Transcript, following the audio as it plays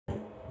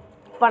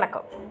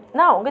வணக்கம்,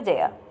 நான் உங்கள்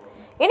ஜெயா.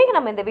 இன்றைக்கி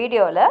நம்ம இந்த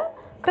வீடியோவில்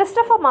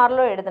கிறிஸ்டோஃபர்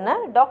மார்லோ எழுதின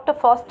டாக்டர்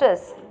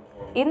ஃபாஸ்டஸ்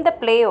இந்த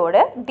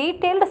பிளேயோட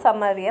டீட்டெயில்டு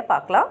சம்மரியை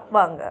பார்க்கலாம்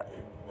வாங்க.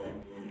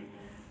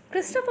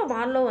 கிறிஸ்டோஃபர்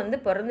மார்லோ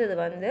பிறந்தது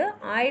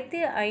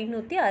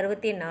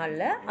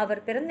 1564.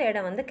 அவர் பிறந்த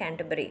இடம்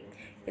கேன்டர்பரி.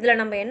 இதில்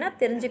நம்ம என்ன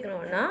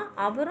தெரிஞ்சுக்கணுன்னா,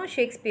 அவரும்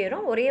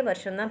ஷேக்ஸ்பியரும் ஒரே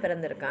வருஷம்தான்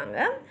பிறந்திருக்காங்க.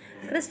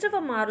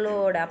 கிறிஸ்டோஃபர்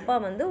மார்லோவோட அப்பா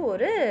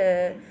ஒரு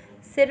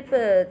செருப்பு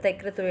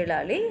தைக்கிற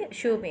தொழிலாளி,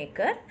 ஷூ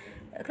மேக்கர்.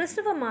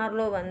 கிறிஸ்டோஃபர்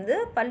மார்லோ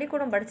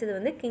பள்ளிக்கூடம்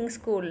படித்தது கிங்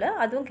ஸ்கூலில்,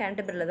 அதுவும்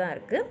கேன்டர்பரியில் தான்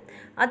இருக்குது.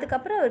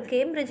 அதுக்கப்புறம் அவர்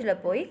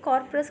கேம்பிரிட்ஜில் போய்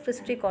கார்பரஸ்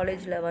கிறிஸ்டி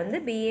காலேஜில்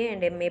பிஏ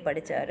அண்ட் எம்ஏ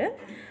படித்தார்.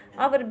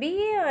 அவர்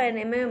பிஏ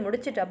அண்ட் எம்ஏ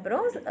முடிச்சிட்ட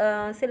அப்புறம்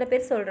சில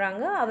பேர்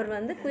சொல்கிறாங்க அவர்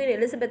குயின்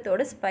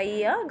எலிசபெத்தோட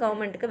ஸ்பையாக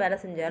கவர்மெண்ட்டுக்கு வேலை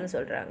செஞ்சார்னு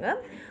சொல்கிறாங்க.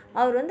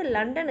 அவர்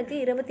லண்டனுக்கு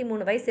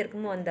 23 வயசு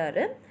இருக்கும்போது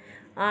வந்தார்.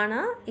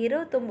 ஆனால்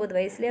 29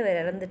 வயசுலேயே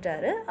அவர்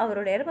இறந்துட்டார்.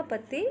 அவரோட இறப்பை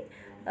பற்றி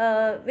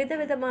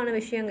விதவிதமான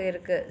விஷயங்கள்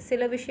இருக்குது.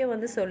 சில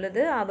விஷயம்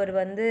சொல்லுது, அவர்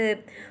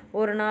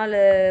ஒரு நாள்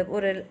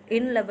ஒரு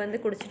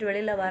இன்னில் குடிச்சிட்டு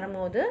வெளியில்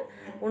வரும்போது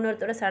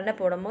இன்னொருத்தோட சண்டை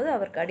போடும்போது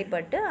அவருக்கு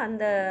அடிபட்டு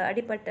அந்த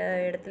அடிப்பட்ட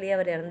இடத்துலையே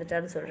அவர்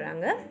இறந்துட்டார்னு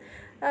சொல்கிறாங்க.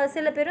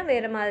 சில பேரும்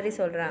வேறு மாதிரி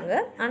சொல்கிறாங்க.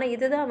 ஆனால்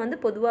இதுதான்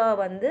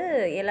பொதுவாக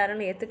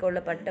எல்லாராலும்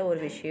ஏற்றுக்கொள்ளப்பட்ட ஒரு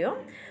விஷயம்.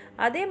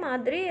 அதே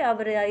மாதிரி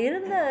அவர்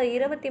இருந்த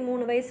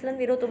 23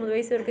 வயசுலேருந்து 29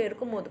 வயசு வரைக்கும்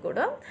இருக்கும்போது கூட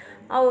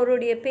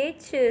அவருடைய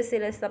பேச்சு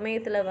சில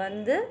சமயத்தில்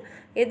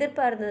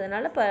எதிர்ப்பாக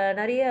இருந்ததுனால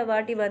நிறைய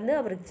வாட்டி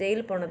அவருக்கு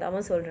ஜெயில்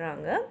போனதாகவும்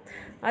சொல்கிறாங்க.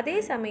 அதே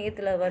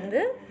சமயத்தில்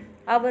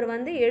அவர்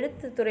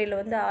எழுத்து துறையில்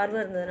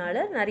ஆர்வம்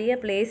இருந்ததுனால நிறைய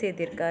பிளேஸ்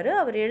எழுதியிருக்காரு.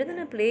 அவர்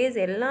எழுதின பிளேஸ்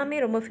எல்லாமே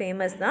ரொம்ப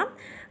ஃபேமஸ் தான்.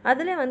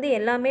 அதில்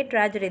எல்லாமே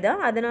ட்ராஜடி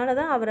தான். அதனால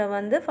தான் அவரை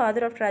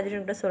ஃபாதர் ஆஃப்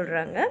ட்ராஜடின்னு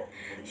சொல்கிறாங்க.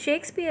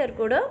 ஷேக்ஸ்பியர்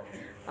கூட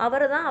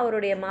அவர் தான்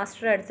அவருடைய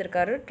மாஸ்டராக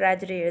எடுத்திருக்காரு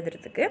ட்ராஜடி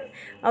எழுதுறதுக்கு.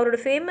 அவரோட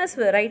ஃபேமஸ்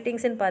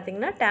ரைட்டிங்ஸ்ன்னு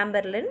பார்த்தீங்கன்னா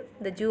டேம்பர்லின்,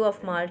 த zoo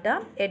of Malta,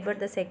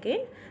 Edward II,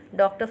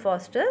 doctor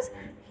Faustus,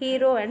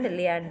 hero and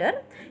Leander.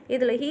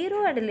 இதில் ஹீரோ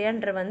அண்ட்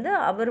லியாண்டர்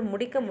அவர்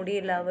முடிக்க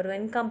முடியல, அவர்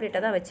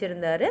இன்கம்ப்ளீட்டாக தான்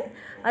வச்சுருந்தார்.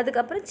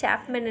 அதுக்கப்புறம்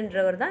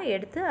சாப்மன்ன்றவர் தான்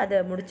எடுத்து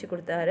அதை முடித்து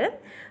கொடுத்தாரு.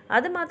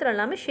 அது மாத்திரம்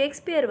இல்லாமல்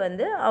ஷேக்ஸ்பியர்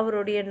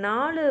அவருடைய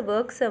 4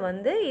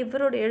 ஒர்க்ஸை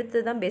இவரோட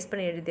எழுத்து தான் பேஸ்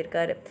பண்ணி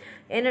எழுதியிருக்காரு.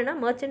 என்னென்னா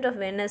merchant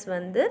of Venice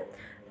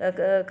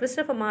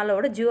Christopher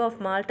மார்லோவோட zoo of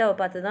மால்ட்டாவை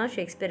பார்த்து தான்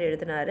ஷேக்ஸ்பியர்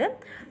எழுதினார்.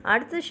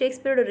 அடுத்து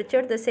ஷேக்ஸ்பியரோட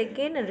Richard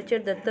II and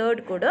Richard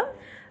III கூட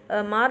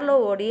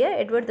மார்லோவோடைய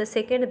எட்வர்ட்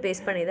II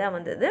பேஸ் பண்ணி தான்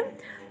வந்தது.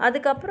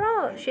 அதுக்கப்புறம்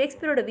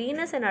ஷேக்ஸ்பியரோட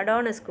வீனஸ் அண்ட்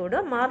அடானஸ்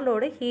கூட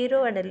மார்லோவோட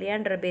ஹீரோ அண்ட்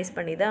லியாண்டரை பேஸ்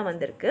பண்ணி தான்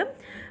வந்திருக்கு.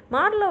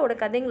 மார்லோவோட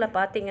கதைங்களை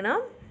பார்த்தீங்கன்னா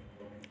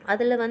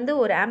அதில்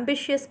ஒரு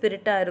ஆம்பிஷியஸ்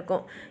ஸ்பிரிட்டாக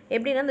இருக்கும்.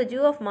 எப்படின்னா இந்த zoo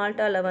of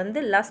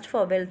மால்ட்டாவில் lost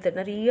for wealth,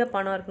 நிறைய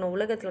பணம் இருக்கணும்,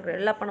 உலகத்தில் இருக்கிற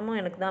எல்லா பணமும்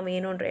எனக்கு தான்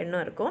வேணுன்ற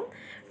எண்ணம் இருக்கும்.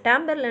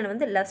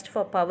 டேம்பர்லின் லஸ்ட்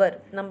ஃபார் பவர்,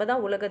 நம்ம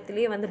தான்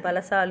உலகத்திலேயே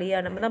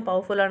பலசாலியாக, நம்ம தான்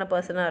பவர்ஃபுல்லான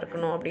பர்சனாக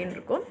இருக்கணும் அப்படின்னு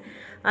இருக்கும்.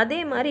 அதே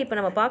மாதிரி இப்போ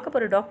நம்ம பார்க்க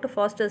போகிற டாக்டர்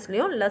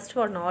ஃபாஸ்டர்ஸ்லேயும் லஸ்ட்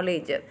ஃபார்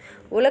நாலேஜ்,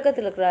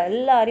 உலகத்தில் இருக்கிற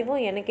எல்லா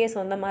அறிவும் எனக்கே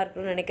சொந்தமாக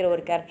இருக்கணும்னு நினைக்கிற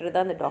ஒரு கேரக்டர்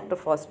தான் இந்த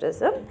டாக்டர்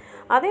ஃபாஸ்டர்ஸு.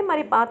 அதே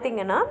மாதிரி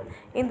பார்த்திங்கன்னா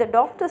இந்த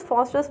டாக்டர்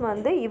ஃபாஸ்டர்ஸ்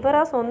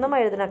இவராக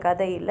சொந்தமாக எழுதின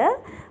கதையில்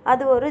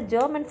அது ஒரு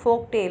ஜெர்மன்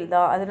ஃபோக் டேல்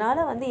தான்.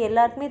 அதனால்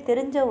எல்லாருக்குமே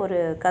தெரிஞ்ச ஒரு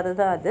கதை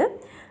தான் அது.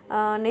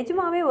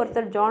 நிஜமாகவே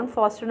ஒருத்தர் ஜான்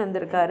ஃபாஸ்டர்னு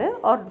இருந்திருக்காரு,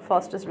 ஆர்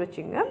ஃபாஸ்டர்ஸ்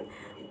வச்சுங்க.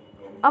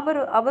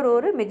 அவர்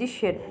ஒரு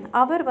மெஜிஷியன்.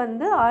 அவர்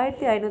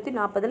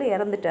 1540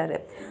 இறந்துட்டார்.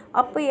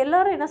 அப்போ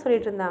எல்லாரும் என்ன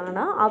சொல்லிட்டு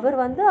இருந்தாங்கன்னா, அவர்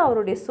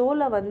அவருடைய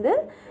சோலை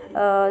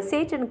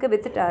சேட்டனுக்கு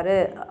விற்றுட்டாரு,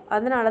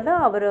 அதனால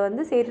தான் அவர்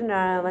சேட்டன்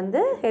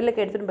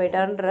ஹெல்லுக்கு எடுத்துகிட்டு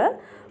போயிட்டார்ன்ற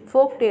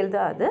ஃபோக் டேல்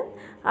தான் அது.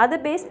 அதை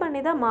பேஸ் பண்ணி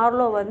தான்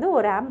மார்லோ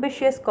ஒரு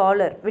ஆம்பிஷியஸ்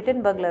ஸ்காலர்,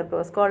 விட்டன்பர்கில்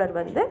இருக்கிற ஸ்காலர்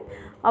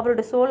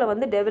அவரோட சோலை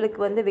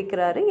டெவிலுக்கு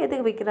விற்கிறாரு.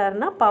 எதுக்கு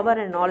விற்கிறாருன்னா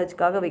பவர் அண்ட்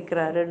நாலேஜ்க்காக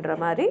விற்கிறாருன்ற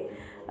மாதிரி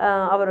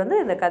அவர்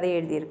இந்த கதையை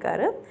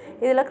எழுதியிருக்காரு.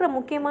 இதில் இருக்கிற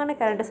முக்கியமான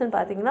கேரக்டர்ஸ்னு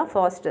பார்த்தீங்கன்னா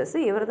ஃபாஸ்டர்ஸ்,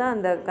 இவர் தான்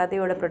அந்த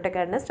கதையோட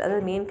ப்ரொட்டகானிஸ்ட்,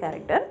 அதாவது மெயின்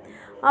கேரக்டர்.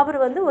 அவர்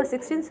ஒரு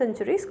 16th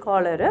century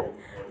ஸ்காலரு.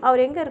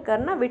 அவர் எங்கே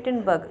இருக்காருன்னா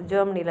விட்டன்பர்க்,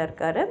 ஜெர்மனியில்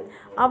இருக்கார்.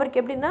 அவருக்கு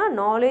எப்படின்னா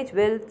நாலேஜ்,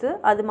 வெல்த்து,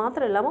 அது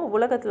மாத்திரம் இல்லாமல்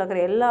உலகத்தில்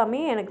இருக்கிற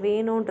எல்லாமே எனக்கு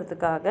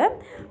வேணுன்றதுக்காக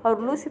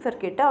அவர்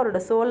லூசிஃபர் கிட்ட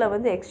அவரோட சோலை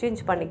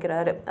எக்ஸ்சேஞ்ச்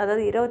பண்ணிக்கிறாரு.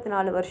 அதாவது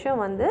 24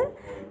 வருஷம்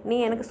நீ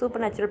எனக்கு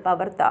சூப்பர் நேச்சுரல்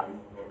பவர் தான்,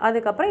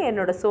 அதுக்கப்புறம்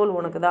என்னோடய சோல்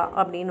உனக்கு தான்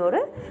அப்படின்னு ஒரு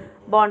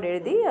பாண்ட்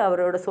எழுதி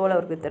அவரோட சோல்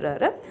அவருக்கு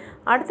வித்துறாரு.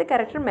 அடுத்த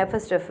கேரக்டர்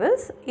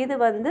மெஃபஸ்டோஃபல்ஸ். இது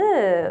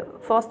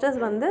ஃபாஸ்டர்ஸ்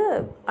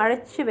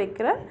அழைச்சி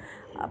வைக்கிற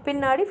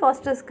பின்னாடி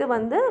ஃபாஸ்டர்ஸ்க்கு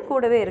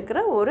கூடவே இருக்கிற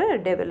ஒரு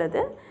டெவில்.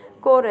 அது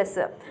கோரஸ்.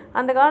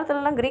 அந்த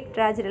காலத்துலலாம் க்ரீக்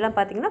ட்ராஜடிலாம்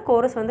பார்த்திங்கன்னா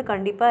கோரஸ்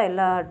கண்டிப்பாக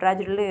எல்லா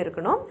ட்ராஜடிலையும்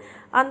இருக்கணும்.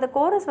 அந்த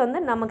கோரஸ்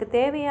நமக்கு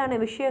தேவையான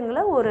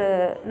விஷயங்களை ஒரு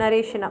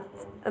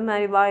நரேஷனாக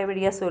மாதிரி வாய்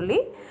வழியாக சொல்லி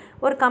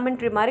ஒரு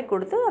கமெண்ட்ரி மாதிரி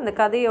கொடுத்து அந்த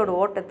கதையோட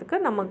ஓட்டத்துக்கு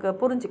நமக்கு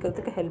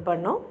புரிஞ்சுக்கிறதுக்கு ஹெல்ப்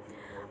பண்ணோம்.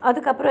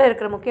 அதுக்கப்புறம்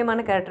இருக்கிற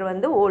முக்கியமான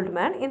கேரக்டர் ஓல்டு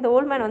மேன். இந்த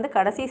ஓல்டு மேன்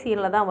கடைசி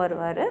சீனில் தான்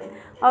வருவார்.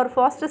 அவர்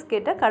ஃபாஸ்டர்ஸ்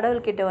கிட்ட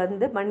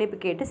கடவுள்கிட்ட மன்னிப்பு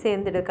கேட்டு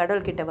சேர்ந்துடு,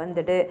 கடவுள்கிட்ட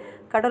வந்துடு,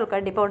 கடவுள்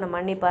கண்டிப்பாக உன்னை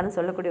மன்னிப்பான்னு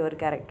சொல்லக்கூடிய ஒரு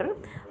கேரக்டர்.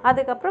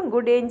 அதுக்கப்புறம்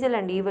good angel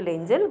and evil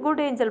angel.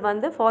 Good angel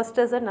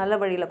ஃபாஸ்டர்ஸை நல்ல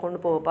வழியில்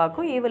கொண்டு போக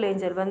பார்க்கும். ஈவில்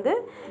ஏஞ்சல்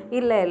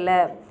இல்லை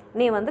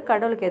நீ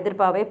கடவுளுக்கு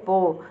எதிர்ப்பாகவே போ,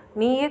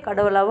 நீயே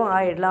கடவுளாகவும்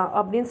ஆயிடலாம்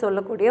அப்படின்னு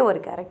சொல்லக்கூடிய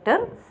ஒரு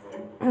கேரக்டர்.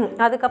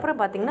 அதுக்கப்புறம்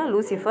பார்த்திங்கன்னா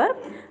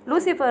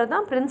லூசிஃபர்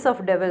தான் பிரின்ஸ்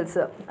ஆஃப் டெவில்ஸ்,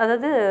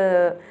 அதாவது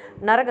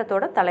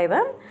நரகத்தோட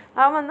தலைவன்.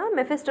 அவன் தான்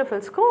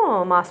மெஃபிஸ்டோஃபெல்ஸ்க்கும்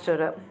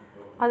மாஸ்டரு.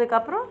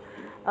 அதுக்கப்புறம்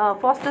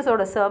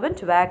ஃபாஸ்டஸோட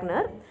சர்வெண்ட்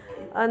வேக்னர்.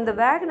 அந்த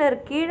வேக்னர்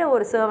கீழே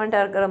ஒரு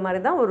சர்வெண்ட்டாக இருக்கிற மாதிரி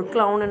தான் ஒரு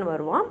க்ளவுனுன்னு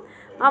வருவான்.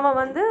 அவன்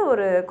வந்து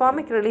ஒரு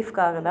காமிக்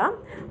ரிலீஃப்காக தான்.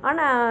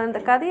 ஆனால் அந்த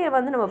கதையை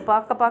வந்து நம்ம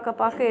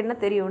பார்க்க என்ன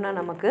தெரியும்னா,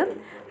 நமக்கு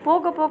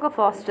போக போக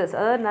ஃபாஸ்டஸ்,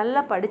 அதாவது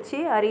நல்லா படித்து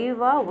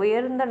அறிவாக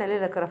உயர்ந்த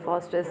நிலையில் இருக்கிற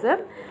ஃபாஸ்டஸு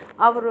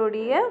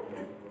அவருடைய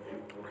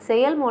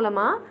செயல்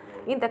மூலமாக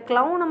இந்த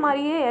க்ளவுனை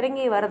மாதிரியே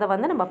இறங்கி வரதை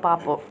வந்து நம்ம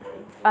பார்ப்போம்.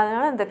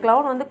 அதனால் இந்த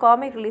க்ளவுன் வந்து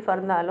காமிக் ரிலீஃபாக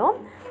இருந்தாலும்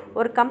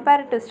ஒரு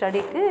கம்பேரிட்டிவ்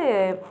ஸ்டடிக்கு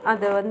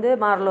அதை வந்து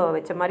மார்லோவை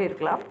வச்ச மாதிரி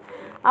இருக்கலாம்.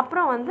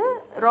 அப்புறம் வந்து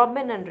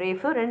ராபின் அண்ட்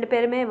ரேஃபு 2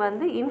 பேருமே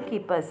வந்து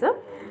இன்கீப்பர்ஸு.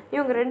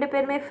 இவங்க 2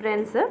 பேருமே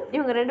ஃப்ரெண்ட்ஸு.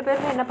 இவங்க 2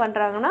 பேருமே என்ன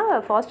பண்ணுறாங்கன்னா,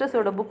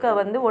 ஃபாஸ்டஸோட புக்கை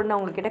வந்து ஒன்று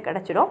அவங்கக்கிட்ட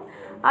கிடச்சிடும்.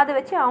 அதை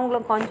வச்சு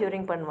அவங்களும்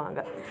கான்ஜூரிங் பண்ணுவாங்க.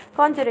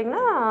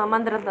 கான்ஜூரிங்னா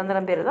மந்திரம்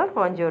தந்திரம் பேர் தான்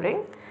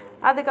கான்ஜூரிங்.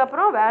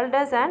 அதுக்கப்புறம்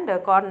வேல்டஸ் அண்ட்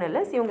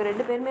கார்னெலிஸ், இவங்க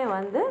 2 பேருமே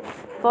வந்து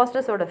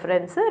ஃபாஸ்டஸோட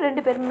ஃப்ரெண்ட்ஸு.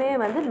 2 பேருமே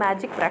வந்து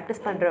மேஜிக்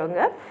ப்ராக்டிஸ்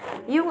பண்ணுறவங்க.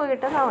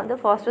 இவங்ககிட்ட தான் வந்து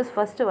ஃபாஸ்டஸ்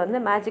ஃபஸ்ட்டு வந்து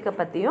மேஜிக்கை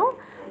பற்றியும்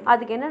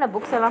அதுக்கு என்னென்ன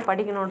புக்ஸ் எல்லாம்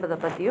படிக்கணுன்றதை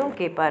பற்றியும்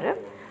கேட்பார்.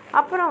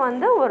 அப்புறம்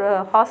வந்து ஒரு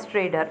ஹார்ஸ்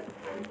ட்ரேடர்,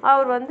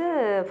 அவர் வந்து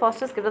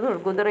ஃபாஸ்டஸ் கிட்ட ஒரு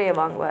குதிரையை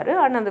வாங்குவார்.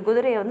 ஆனால் அந்த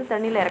குதிரையை வந்து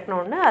தண்ணியில்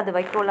இறக்கணுன்னு அது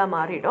வைக்கோலாக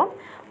மாறிடும்.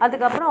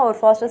 அதுக்கப்புறம் அவர்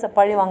ஃபாஸ்டஸை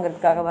பழி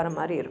வாங்குறதுக்காக வர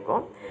மாதிரி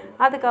இருக்கும்.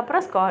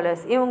 அதுக்கப்புறம்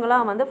ஸ்காலர்ஸ்,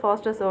 இவங்களாம் வந்து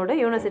ஃபாஸ்டஸோட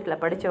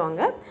யூனிவர்சிட்டியில்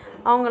படித்தவங்க.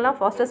 அவங்கெல்லாம்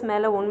ஃபாஸ்டஸ்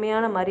மேலே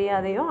உண்மையான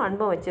மரியாதையும்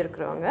அன்பும்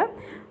வச்சுருக்கிறவங்க.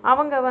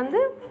 அவங்க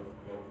வந்து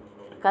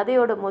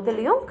கதையோட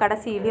முதலையும்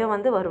கடைசியிலையும்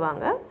வந்து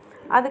வருவாங்க.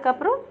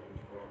 அதுக்கப்புறம்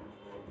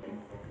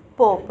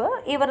போப்பு,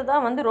 இவர்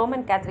தான் வந்து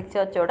ரோமன் கேத்தலிக்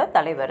சர்ச்சோட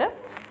தலைவர்.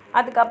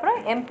 அதுக்கப்புறம்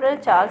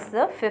எம்பரர் சார்ல்ஸ்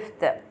V,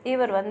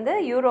 இவர் வந்து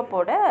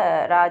யூரோப்போட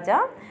ராஜா.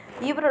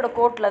 இவரோட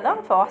கோர்ட்டில் தான்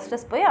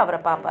ஃபாஸ்டஸ் போய் அவரை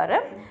பார்ப்பார்.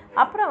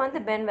 அப்புறம் வந்து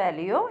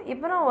பென்வாலியோ,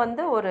 இவரும்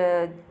வந்து ஒரு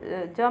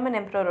ஜெர்மன்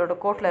எம்பரரோட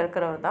கோர்ட்டில்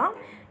இருக்கிறவர் தான்.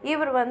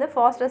 இவர் வந்து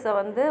ஃபாஸ்டஸை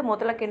வந்து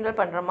முதல்ல கிண்டல்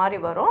பண்ணுற மாதிரி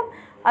வரும்.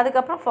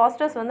 அதுக்கப்புறம்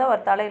ஃபாஸ்டஸ் வந்து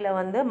அவர் தலையில்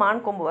வந்து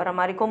மான் கொம்பு வர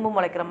மாதிரி, கொம்பு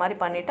முளைக்கிற மாதிரி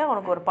பண்ணிவிட்டு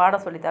அவனுக்கு ஒரு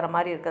பாடம் சொல்லித்தர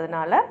மாதிரி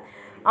இருக்கிறதுனால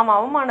அவன்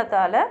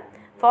அவமானத்தால்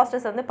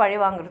ஃபாஸ்டஸ் வந்து பழி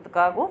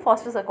வாங்குறதுக்காகவும்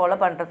ஃபாஸ்டஸை கொலை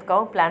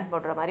பண்ணுறதுக்காகவும் பிளான்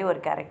போடுற மாதிரி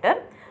ஒரு கேரக்டர்.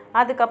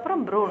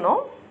 அதுக்கப்புறம் ப்ரூனோ,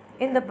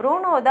 இந்த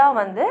ப்ரூனோ தான்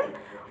வந்து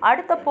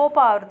அடுத்த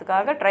போப்பா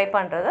ஆகிறதுக்காக ட்ரை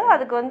பண்ணுறது.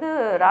 அதுக்கு வந்து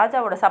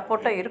ராஜாவோட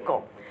சப்போர்ட்டும்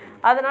இருக்கும்.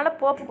 அதனால்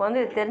போப்புக்கு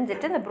வந்து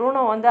தெரிஞ்சுட்டு இந்த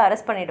ப்ரூனோ வந்து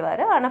அரெஸ்ட்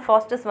பண்ணிவிடுவார். ஆனால்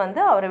ஃபாஸ்டஸ் வந்து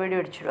அவரை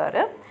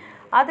விடுவிச்சிடுவார்.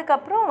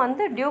 அதுக்கப்புறம்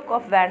வந்து டியூக்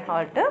ஆஃப் வேன்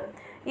ஹால்ட்டு,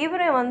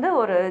 இவரையும் வந்து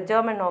ஒரு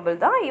ஜெர்மன்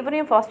நோபல் தான்.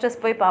 இவரையும்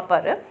ஃபாஸ்டஸ் போய்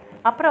பார்ப்பார்.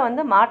 அப்புறம்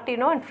வந்து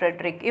மார்டினோ அண்ட்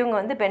ஃப்ரெட்ரிக், இவங்க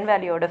வந்து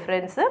பென்வாலியோட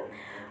ஃப்ரெண்ட்ஸு.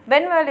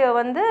 பென்வாலியோ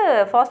வந்து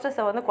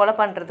ஃபாஸ்டஸை வந்து கொலை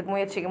பண்ணுறதுக்கு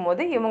முயற்சிக்கும்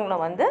போது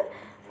இவங்களும் வந்து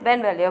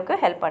பென்வாலியோவுக்கு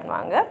ஹெல்ப்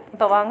பண்ணுவாங்க.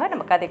 இப்போ வாங்க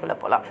நம்ம கதைக்குள்ளே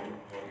போகலாம்.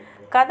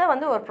 கதை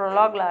வந்து ஒரு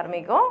ப்ரொலாகில்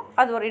ஆரம்பிக்கும்.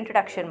 அது ஒரு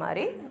இன்ட்ரடக்ஷன்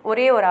மாதிரி.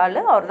 ஒரே ஒரு ஆள்,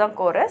 அவர் தான்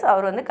கோரஸ்.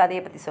 அவர் வந்து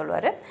கதையை பற்றி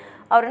சொல்வார்.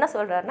 அவர் என்ன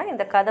சொல்கிறாருன்னா,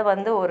 இந்த கதை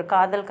வந்து ஒரு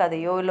காதல்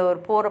கதையோ இல்லை ஒரு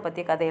போரை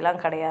பற்றி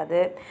கதையெல்லாம் கிடையாது.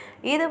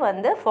 இது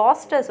வந்து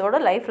ஃபாஸ்டஸோட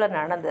லைஃப்பில்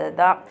நடந்தது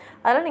தான்.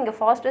 அதனால் நீங்கள்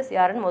ஃபாஸ்டஸ்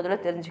யாருன்னு முதல்ல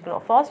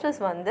தெரிஞ்சுக்கணும்.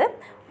 ஃபாஸ்டஸ் வந்து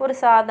ஒரு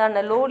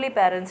சாதாரண லோலி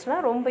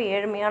பேரண்ட்ஸ்னால் ரொம்ப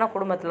ஏழ்மையான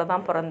குடும்பத்தில்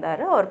தான்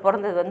பிறந்தார். அவர்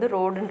பிறந்தது வந்து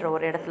ரோடுன்ற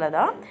ஒரு இடத்துல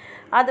தான்.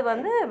 அது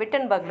வந்து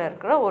விட்டன்பர்கில்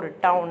இருக்கிற ஒரு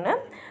டவுனு.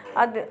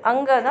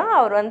 அங்கே தான்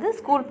அவர் வந்து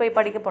ஸ்கூல் போய்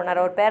படிக்க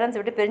போனார். அவர் பேரண்ட்ஸ்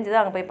விட்டு பிரிஞ்சு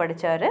தான் அங்கே போய்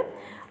படித்தார்.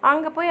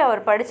 அங்கே போய் அவர்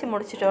படித்து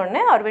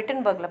முடிச்சிட்டோடனே அவர்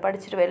விட்டன்பர்கில்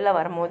படிச்சுட்டு வெளில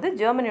வரும்போது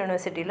ஜெர்மன்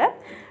யூனிவர்சிட்டியில்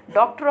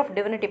டாக்டர் ஆஃப்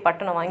டிவினிட்டி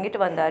பட்டம் வாங்கிட்டு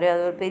வந்தார்.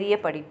 அது ஒரு பெரிய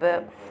படிப்பு.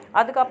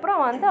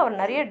 அதுக்கப்புறம் வந்து அவர்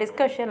நிறைய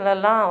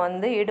டிஸ்கஷன்லலாம்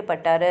வந்து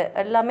ஈடுபட்டார்.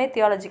 எல்லாமே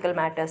தியாலஜிக்கல்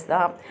மேட்டர்ஸ்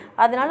தான்.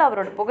 அதனால்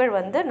அவரோட புகழ்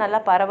வந்து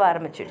நல்லா பரவ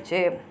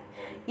ஆரம்பிச்சிடுச்சு.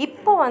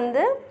 இப்போ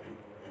வந்து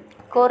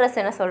கோரஸ்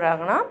என்ன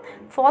சொல்கிறாங்கன்னா,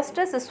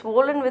 ஃபாஸ்டஸ் இஸ்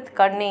ஸ்வோலன் வித்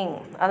கன்னிங்,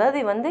 அதாவது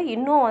வந்து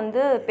இன்னும்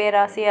வந்து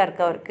பேராசையாக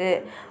இருக்குது அவருக்கு.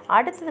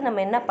 அடுத்தது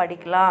நம்ம என்ன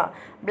படிக்கலாம்,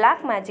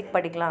 பிளாக் மேஜிக்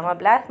படிக்கலாமா,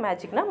 பிளாக்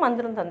மேஜிக்னால்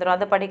மந்திரம் தந்திரம்,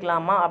 அதை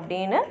படிக்கலாமா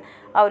அப்படின்னு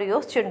அவர்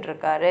யோசிச்சுட்டு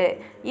இருக்காரு.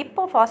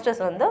 இப்போ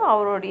ஃபாஸ்டஸ் வந்து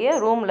அவருடைய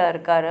ரூமில்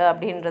இருக்கார்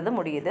அப்படின்றது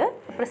முடியுது.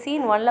 அப்புறம்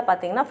சீன் 1ல்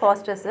பார்த்தீங்கன்னா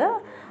ஃபாஸ்டஸ்ஸு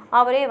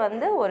அவரே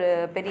வந்து ஒரு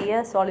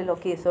பெரிய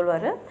சாலிலோக்கி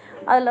சொல்வார்.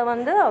 அதில்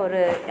வந்து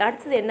அவர்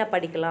அடுத்தது என்ன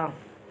படிக்கலாம்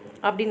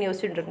அப்படின்னு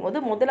யோசிச்சுட்டு இருக்கும்போது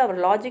முதல்ல அவர்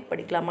லாஜிக்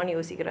படிக்கலாமான்னு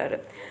யோசிக்கிறாரு.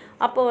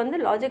 அப்போ வந்து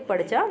லாஜிக்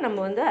படித்தா நம்ம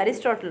வந்து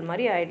அரிஸ்டாட்டில்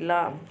மாதிரி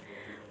ஆகிடலாம்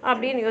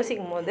அப்படின்னு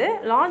யோசிக்கும் போது,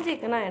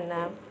 லாஜிக்னால் என்ன,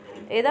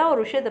 ஏதாவது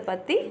ஒரு விஷயத்தை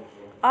பற்றி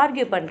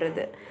ஆர்கியூ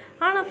பண்ணுறது.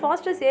 ஆனால்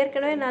ஃபாஸ்டஸ்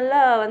ஏற்கனவே நல்லா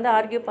வந்து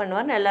ஆர்கியூ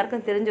பண்ணுவார்னு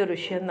எல்லாருக்கும் தெரிஞ்ச ஒரு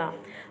விஷயந்தான்.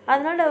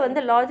 அதனால் வந்து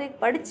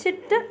லாஜிக்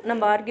படிச்சுட்டு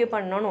நம்ம ஆர்கியூ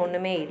பண்ணணுன்னு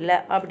ஒன்றுமே இல்லை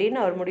அப்படின்னு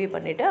அவர் முடிவு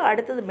பண்ணிவிட்டு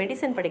அடுத்தது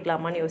மெடிசன்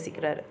படிக்கலாமான்னு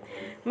யோசிக்கிறாரு.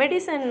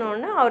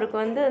 மெடிசன்னொன்று அவருக்கு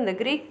வந்து இந்த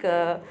க்ரீக்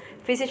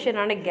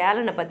ஃபிசிஷியனான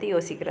கேலனை பற்றி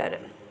யோசிக்கிறாரு.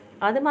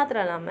 அது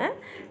மாத்திரம் இல்லாமல்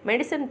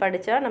மெடிசன்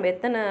படித்தா நம்ம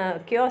எத்தனை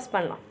க்யூர்ஸ்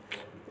பண்ணலாம்,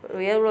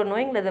 எவ்வளோ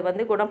நோய்களை அதை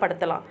வந்து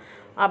குணப்படுத்தலாம்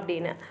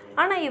அப்படின்னு.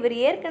 ஆனால் இவர்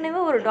ஏற்கனவே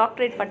ஒரு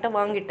டாக்டரேட் பட்டம்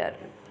வாங்கிட்டார்.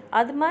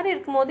 அது மாதிரி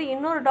இருக்கும்போது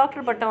இன்னொரு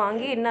டாக்டர் பட்டம்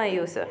வாங்கி என்ன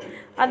யூஸ்?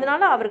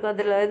 அதனால் அவருக்கு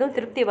அதில் எதுவும்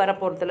திருப்தி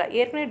வரப்போகிறதில்ல.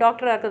 ஏற்கனவே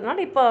டாக்டராக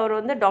இருக்கிறதுனால இப்போ அவர்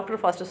வந்து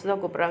டாக்டர் ஃபாஸ்டஸ்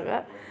தான் கூப்பிட்றாங்க.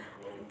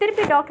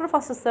 திருப்பி டாக்டர்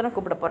ஃபாஸ்டஸ் தானே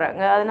கூப்பிட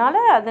போகிறாங்க. அதனால்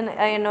அது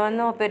என்னை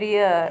வந்து பெரிய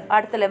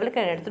அடுத்த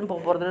லெவலுக்கு என்னை எடுத்துகிட்டு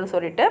போக போகிறதுன்னு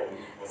சொல்லிட்டு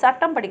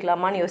சட்டம்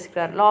படிக்கலாமான்னு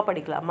யோசிக்கிறார், லா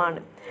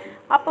படிக்கலாமான்னு.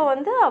 அப்போ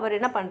வந்து அவர்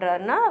என்ன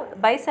பண்ணுறாருன்னா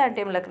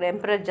பைசாண்டியமில் இருக்கிற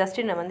எம்பரர்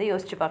ஜஸ்டினை வந்து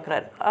யோசித்து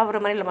பார்க்குறாரு, அவர்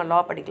மாதிரி நம்ம லா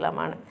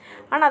படிக்கலாமான்னு.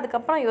 ஆனால்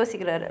அதுக்கப்புறம்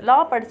யோசிக்கிறாரு, லா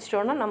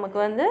படிச்சிட்டோன்னா நமக்கு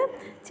வந்து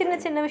சின்ன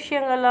சின்ன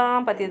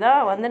விஷயங்கள்லாம் பற்றி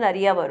தான் வந்து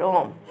நிறையா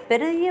வரும்,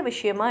 பெரிய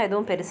விஷயமா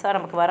எதுவும் பெருசாக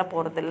நமக்கு வர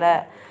போகிறதில்ல,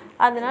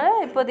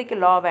 அதனால் இப்போதைக்கு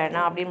லா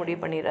வேணாம் அப்படின்னு முடிவு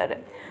பண்ணிடுறாரு.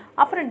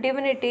 அப்புறம்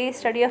divinity,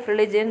 study of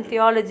religion,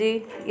 theology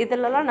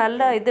இதிலெல்லாம்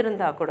நல்ல இது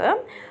இருந்தால் கூட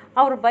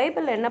அவர்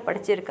பைபிளில் என்ன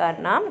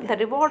படிச்சிருக்காருன்னா த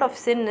reward of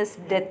sin is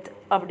death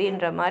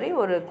அப்படின்ற மாதிரி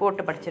ஒரு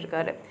கோட்டு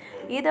படிச்சிருக்காரு.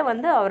 இதை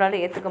வந்து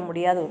அவரால் ஏற்றுக்க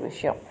முடியாத ஒரு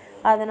விஷயம்,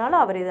 அதனால்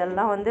அவர்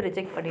இதெல்லாம் வந்து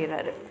ரிஜெக்ட்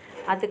பண்ணிடுறாரு.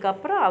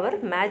 அதுக்கப்புறம் அவர்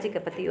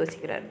மேஜிக்கை பற்றி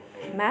யோசிக்கிறார்.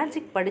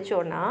 மேஜிக்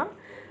படித்தோன்னா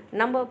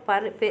நம்ம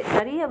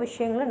நிறைய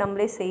விஷயங்களை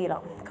நம்மளே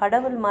செய்யலாம்,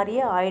 கடவுள்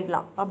மாதிரியே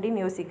ஆயிடலாம்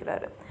அப்படின்னு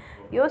யோசிக்கிறாரு.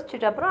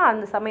 யோசிச்சுட்டு அப்புறம்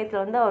அந்த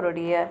சமயத்தில் வந்து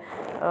அவருடைய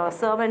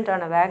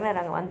சர்வெண்ட்டான வேக்னர்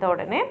அங்கே வந்த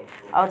உடனே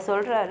அவர்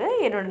சொல்கிறாரு,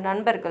 என்னோடய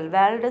நண்பர்கள்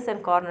வேல்டஸ்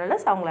அண்ட்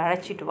கார்னலஸ் அவங்கள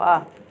அழைச்சிட்டு வா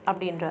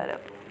அப்படின்றாரு.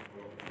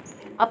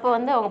 அப்போ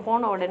வந்து அவங்க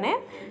போன உடனே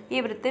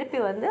இவர் திருப்பி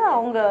வந்து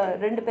அவங்க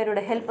 2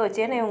 பேரோட ஹெல்ப்பை வச்சு,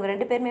 ஏன்னா இவங்க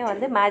 2 பேருமே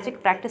வந்து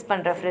மேஜிக் ப்ராக்டிஸ்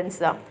பண்ணுற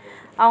ஃப்ரெண்ட்ஸ் தான்,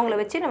 அவங்கள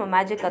வச்சு நம்ம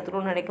மேஜிக்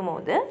கற்றுக்கணும்னு நினைக்கும்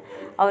போது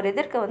அவர்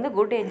எதிர்க்க வந்து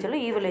குட்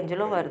ஏஞ்சலும் ஈவில்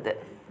ஏஞ்சலும் வருது.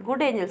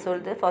 குட் ஏஞ்சல்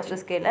சொல்லுது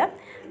ஃபாஸ்டஸ் கேல,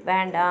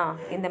 வேண்டாம்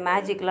இந்த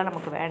மேஜிக்லாம்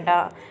நமக்கு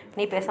வேண்டாம்,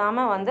 நீ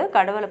பேசாமல் வந்து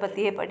கடவுளை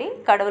பற்றியே படி,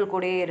 கடவுள்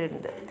கூடயே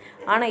இருந்து.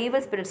 ஆனால்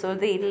ஈவில் ஸ்பிரிட்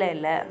சொல்லுது, இல்லை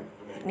இல்லை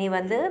நீ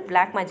வந்து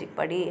பிளாக் மேஜிக்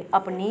படி,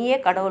 அப்போ நீயே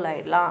கடவுள்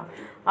ஆகிடலாம்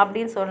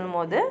அப்படின்னு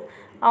சொல்லும்போது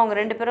அவங்க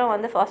 2 பேரும்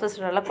வந்து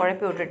ஃபாஸ்டஸ் நல்லா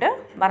குழப்பி விட்டுட்டு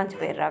மறைஞ்சு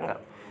போயிடுறாங்க.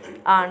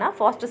 ஆனால்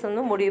ஃபாஸ்டஸ்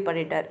வந்து முடிவு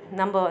பண்ணிட்டார்,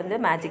 நம்ம வந்து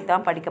மேஜிக்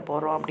தான் படிக்க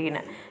போகிறோம்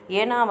அப்படின்னு.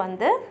 ஏன்னா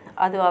வந்து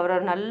அது அவரை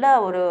நல்ல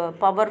ஒரு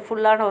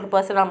பவர்ஃபுல்லான ஒரு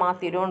பர்சனாக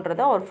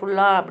மாற்றிடும்ன்றதை அவர்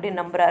ஃபுல்லாக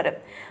அப்படின்னு நம்புகிறாரு.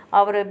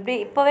 அவர் இப்படி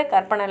இப்போவே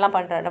கற்பனைலாம்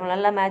பண்ணுறாரு, நம்ம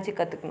நல்லா மேஜிக்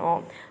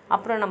கற்றுக்கணும்,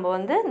 அப்புறம் நம்ம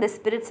வந்து இந்த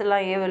ஸ்பிரிட்ஸ்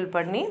எல்லாம் ஏவல்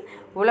பண்ணி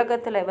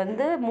உலகத்தில்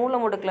வந்து மூல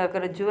முடுக்கில்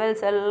இருக்கிற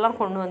ஜுவல்ஸ் எல்லாம்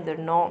கொண்டு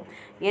வந்துடணும்,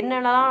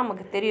 என்னென்னலாம்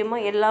நமக்கு தெரியுமோ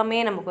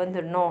எல்லாமே நமக்கு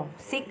வந்துடணும்,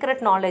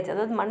 சீக்ரெட் நாலேஜ்,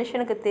 அதாவது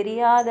மனுஷனுக்கு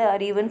தெரியாத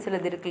அறிவுன்னு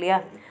சிலது இருக்கு இல்லையா,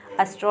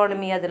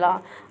 அஸ்ட்ரானமி, அதெல்லாம்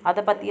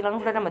அதை பற்றிலாம்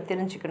கூட நம்ம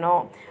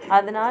தெரிஞ்சுக்கணும்.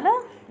 அதனால்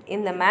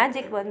இந்த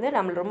மேஜிக் வந்து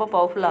நம்மளை ரொம்ப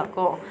பவர்ஃபுல்லாக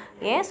இருக்கும்,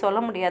 ஏன் சொல்ல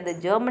முடியாது,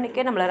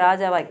 ஜெர்மனிக்கே நம்மளை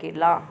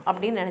ராஜாவாக்கிடலாம்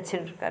அப்படின்னு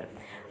நினச்சிட்டு இருக்காரு.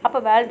 அப்போ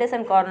வேல்டஸ்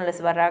அண்ட்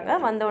கார்னலஸ் வர்றாங்க.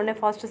 வந்தவுடனே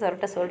ஃபாஸ்டஸ்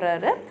அவர்கிட்ட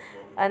சொல்கிறாரு,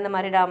 அந்த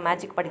மாதிரிடா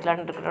மேஜிக்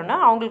படிக்கலான்னு இருக்கிறோன்னா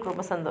அவங்களுக்கு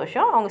ரொம்ப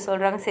சந்தோஷம். அவங்க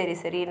சொல்கிறாங்க, சரி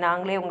சரி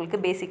நாங்களே உங்களுக்கு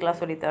பேசிக்லாம்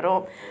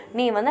சொல்லித்தரோம்,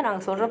 நீ வந்து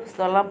நாங்கள் சொல்கிற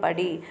புத்தகம்லாம்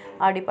படி,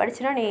 அப்படி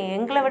படிச்சுன்னா நீ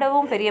எங்களை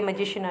விடவும் பெரிய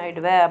மெஜிஷியன்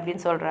ஆகிடுவே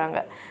அப்படின்னு சொல்கிறாங்க.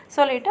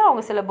 சொல்லிவிட்டு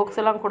அவங்க சில புக்ஸ்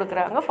எல்லாம்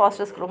கொடுக்குறாங்க.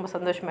 ஃபாஸ்டஸ்க்கு ரொம்ப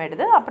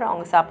சந்தோஷமாயிடுது. அப்புறம்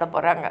அவங்க சாப்பிட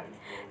போகிறாங்க.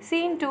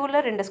 சீன் 2ல்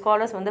 2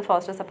 ஸ்காலர்ஸ் வந்து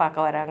ஃபாஸ்டஸை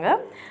பார்க்க வராங்க.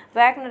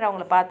 வேக்னர்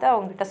அவங்கள பார்த்து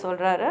அவங்ககிட்ட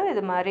சொல்கிறாரு,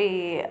 இது மாதிரி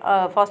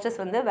ஃபாஸ்டஸ்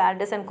வந்து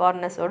வேல்டஸ் அண்ட்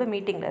கார்னஸோட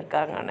மீட்டிங்கில்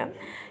இருக்காங்கன்னு.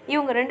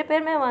 இவங்க 2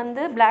 பேருமே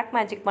வந்து பிளாக்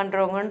மேஜிக்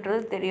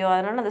பண்ணுறவங்கன்றது தெரியும்,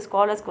 அதனால் அந்த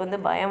ஸ்காலர்ஸ்க்கு வந்து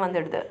பயம்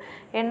வந்துடுது.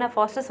 ஏன்னா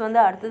ஃபாஸ்டஸ் வந்து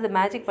அடுத்தது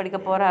மேஜிக் படிக்க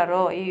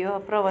போகிறாரோ, ஐயோ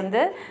அப்புறம்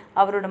வந்து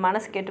அவரோட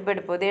மனசு கெட்டு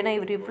போயிட்டு போகுது, ஏன்னா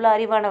இவர் இவ்வளோ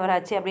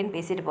அறிவானவராச்சு அப்படின்னு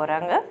பேசிட்டு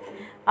போகிறாங்க.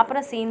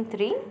 அப்புறம் சீன்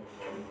 3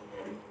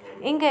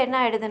 இங்கே என்ன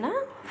ஆகிடுதுன்னா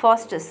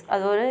ஃபாஸ்டஸ்,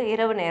 அது ஒரு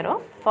இரவு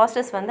நேரம்,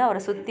 ஃபாஸ்டஸ் வந்து அவரை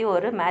சுற்றி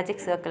ஒரு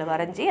மேஜிக் சர்க்கிள்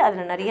வரைஞ்சி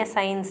அதில் நிறைய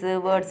சயின்ஸு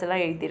வேர்ட்ஸ்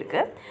எல்லாம்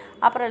எழுதியிருக்கு.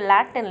 அப்புறம்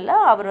லாட்டினில்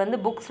அவர் வந்து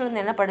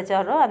புக்ஸ்லேருந்து என்ன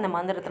படித்தாரோ அந்த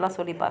மந்திரத்தெல்லாம்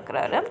சொல்லி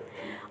பார்க்குறாரு.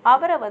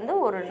 அவரை வந்து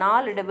ஒரு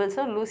 4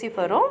 டெபிள்ஸும்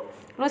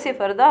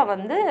லூசிஃபர் தான்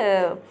வந்து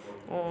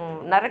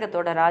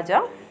நரகத்தோட ராஜா,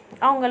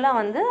 அவங்கெல்லாம்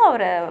வந்து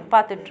அவரை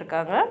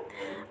பார்த்துட்ருக்காங்க.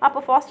 அப்போ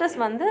ஃபாஸ்டஸ்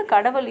வந்து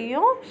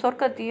கடவுளையும்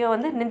சொர்க்கத்தையும்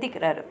வந்து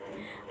நிந்திக்கிறாரு.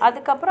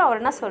 அதுக்கப்புறம்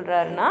அவர் என்ன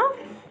சொல்கிறாருன்னா,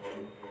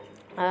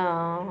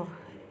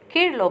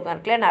 கீழ்லோகம்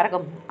இருக்குல்ல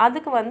நரகம்,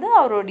 அதுக்கு வந்து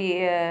அவருடைய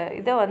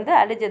இதை வந்து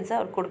அலிஜென்ஸை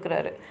அவர்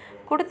கொடுக்குறாரு.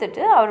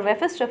 கொடுத்துட்டு அவர்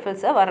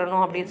மெஃபிஸ்டோஃபல்ஸை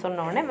வரணும் அப்படின்னு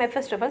சொன்ன உடனே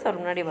மெஃபிஸ்டோஃபல்ஸ்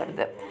அவர் முன்னாடி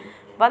வருது.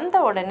 வந்த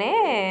உடனே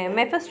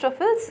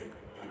மெஃபிஸ்டோஃபல்ஸ்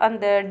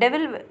அந்த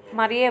டெவில்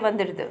மாதிரியே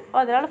வந்துடுது.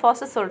 அதனால்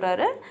ஃபாஸ்டஸ்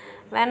சொல்கிறாரு,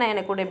 வேணாம்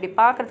எனக்கு கூட இப்படி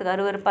பார்க்குறதுக்கு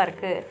அருவருப்பாக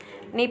இருக்குது,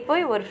 நீ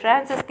போய் ஒரு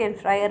ஃப்ரான்சிஸ்கன்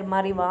ஃப்ரையர்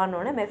மாதிரி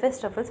வானோன்னு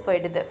மெஃபிஸ்டோஃபல்ஸ்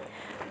போயிடுது.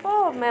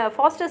 அப்போது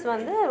ஃபாஸ்டஸ்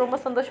வந்து ரொம்ப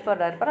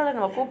சந்தோஷப்படுறாரு, பரவாயில்ல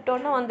நம்ம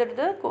கூப்பிட்டோன்னே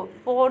வந்துடுது,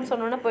 போன்னு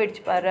சொன்னோன்னே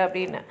போயிடுச்சு பாரு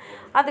அப்படின்னு.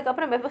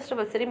 அதுக்கப்புறம்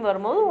மெஃபிஸ்டோஃபல்ஸ் திரும்பி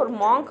வரும்போது ஒரு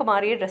மாங்க்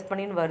மாதிரியே ட்ரெஸ்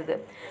பண்ணின்னு வருது.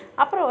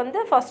 அப்புறம் வந்து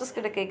ஃபாஸ்டஸ்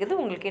கிட்ட கேட்குது,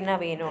 உங்களுக்கு என்ன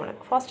வேணும்னு.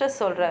 ஃபாஸ்டஸ்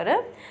சொல்கிறாரு,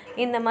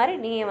 இந்த மாதிரி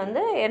நீ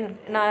வந்து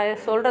நான்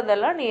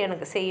சொல்கிறதெல்லாம் நீ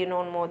எனக்கு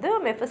செய்யணும் போது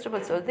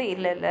மெஃபிஸ்டோஃபல்ஸ் சொல்லுது,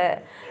 இல்லை இல்லை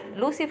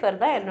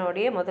லூசிஃபர் தான்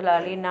என்னுடைய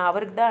முதலாளி, நான்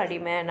அவருக்கு தான்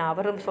அடிமை, நான்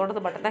அவர்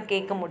சொல்கிறது மட்டும் தான்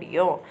கேட்க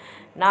முடியும்,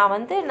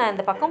 நான்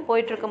இந்த பக்கம்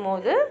போயிட்டுருக்கும்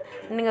போது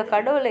நீங்கள்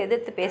கடவுளை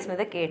எதிர்த்து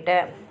பேசினதை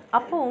கேட்டேன்,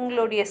 அப்போ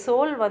உங்களுடைய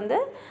சோல் வந்து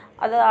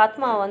அது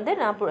ஆத்மா வந்து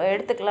நான்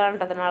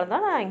எடுத்துக்கலான்றதுனால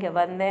தான் நான் இங்கே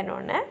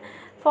வந்தேன்னொன்னே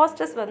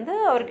ஃபாஸ்டஸ் வந்து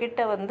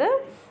அவர்கிட்ட வந்து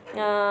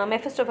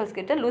மெஃபிஸ்டோஃபல்ஸ்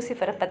கிட்ட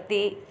லூசிஃபரை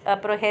பற்றி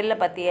அப்புறம் ஹெல்லை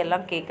பற்றி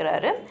எல்லாம்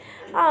கேட்குறாரு.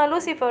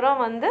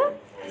 லூசிஃபரும் வந்து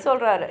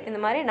சொல்கிறாரு, இந்த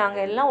மாதிரி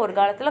நாங்கள் எல்லாம் ஒரு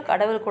காலத்தில்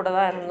கடவுள் கூட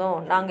தான் இருந்தோம்,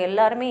 நாங்கள்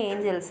எல்லாருமே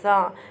ஏஞ்சல்ஸ்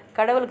தான்,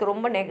 கடவுளுக்கு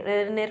ரொம்ப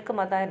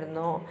நெருக்கமாக தான்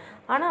இருந்தோம்.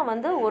 ஆனால்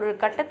வந்து ஒரு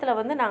கட்டத்தில்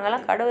வந்து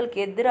நாங்கள்லாம் கடவுளுக்கு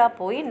எதிராக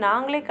போய்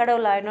நாங்களே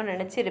கடவுள் ஆயிடணும்னு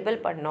நினச்சி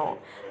ரிபெல் பண்ணோம்.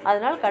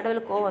 அதனால்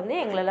கடவுளுக்கோ வந்து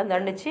எங்களெல்லாம்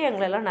தண்டித்து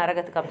எங்களெல்லாம்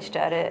நரகத்துக்கு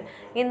அமிச்சிட்டாரு.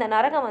 இந்த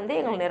நரகம் வந்து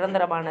எங்களுக்கு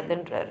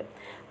நிரந்தரமானதுன்றாரு.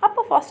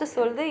 அப்போ ஃபாஸ்டஸ்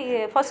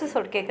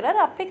சொல்லிட்டு கேட்குறாரு,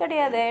 அப்படி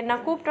கிடையாது,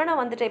 நான் கூப்பிட்டோன்னா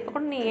வந்துட்டேன், இப்போ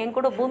கூட நீ என்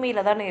கூட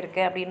பூமியில் தானே இருக்க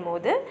அப்படின்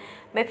போது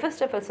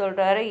மெஃபிஸ்டோஃபல்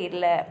சொல்கிறாரு,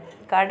 இல்லை,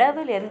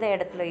 கடவுள் எந்த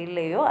இடத்துல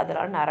இல்லையோ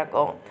அதெல்லாம்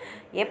நரகம்.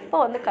 எப்போ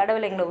வந்து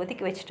கடவுள் எங்களை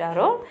ஒதுக்கி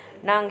வச்சுட்டாரோ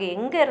நாங்கள்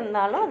எங்கே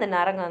இருந்தாலும் அது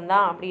நரகம்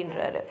தான்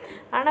அப்படின்றாரு.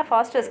 ஆனால்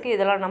ஃபாஸ்டஸ்க்கு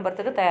இதெல்லாம்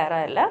நம்புறதுக்கு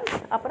தயாராக இல்லை.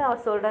 அப்புறம்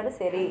அவர் சொல்கிறாரு,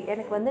 சரி,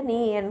 எனக்கு வந்து நீ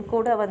என்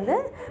கூட வந்து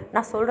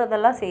நான்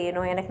சொல்கிறதெல்லாம்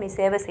செய்யணும், எனக்கு நீ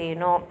சேவை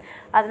செய்யணும்.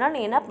 அதனால்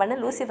நீ என்ன பண்ண,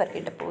 லூசிஃபர்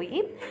கிட்ட போய்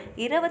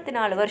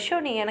 24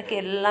 வருஷம் நீ எனக்கு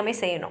எல்லாமே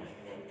செய்யணும்.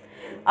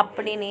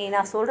 அப்படி நீ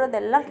நான்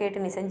சொல்கிறதெல்லாம்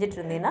கேட்டு நீ செஞ்சுட்டு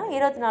இருந்தீங்கன்னா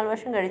 24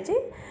 வருஷம் கழித்து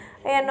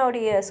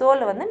என்னுடைய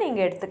சோலை வந்து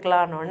நீங்கள்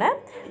எடுத்துக்கலான்னொன்னே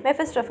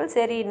மெஃபிஸ்டோஃபல்,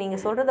 சரி,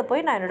 நீங்கள் சொல்கிறத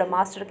போய் நான் என்னோடய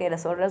மாஸ்டர்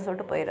கையில் சொல்கிறேன்னு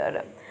சொல்லிட்டு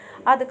போயிடுறாரு.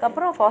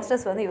 அதுக்கப்புறம்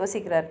ஃபாஸ்டஸ் வந்து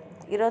யோசிக்கிறார்,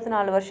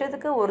 24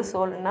 வருஷத்துக்கு ஒரு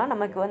சோல்னா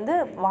நமக்கு வந்து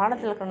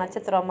வானத்தில் இருக்கிற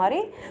நட்சத்திரம் மாதிரி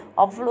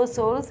அவ்வளோ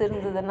சோல்ஸ்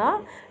இருந்ததுன்னா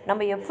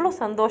நம்ம எவ்வளோ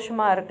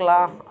சந்தோஷமாக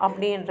இருக்கலாம்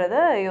அப்படின்றத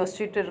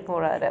யோசிச்சுட்டு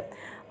இருக்கிறாரு.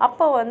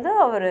 அப்போ வந்து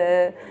அவர்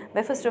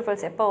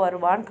மெஃபிஸ்டோஃபல்ஸ் எப்போ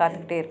வருவான்னு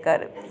காத்துக்கிட்டே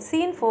இருக்கார்.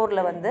 சீன்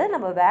 4 வந்து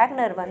நம்ம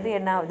வேக்னர் வந்து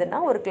என்ன ஆகுதுன்னா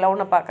ஒரு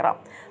க்ளவுனை பார்க்குறான்.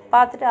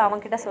 பார்த்துட்டு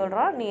அவன்கிட்ட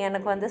சொல்கிறான், நீ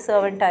எனக்கு வந்து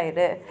சர்வெண்ட்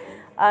ஆயிரு,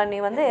 நீ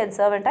வந்து என்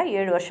சர்வெண்ட்டாக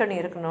 7 வருஷம் நீ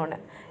இருக்கணும்னு.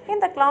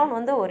 இந்த க்ளவுன்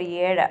வந்து ஒரு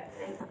ஏழை.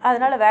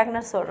 அதனால்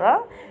வேக்னர்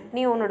சொல்கிறான்,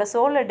 நீ உன்னோட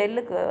சோலை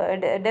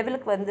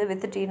டெவிலுக்கு வந்து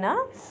வித்துட்டீன்னா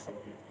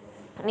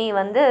நீ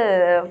வந்து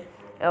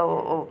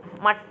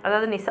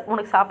அதாவது நீ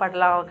உனக்கு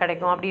சாப்பாடெலாம்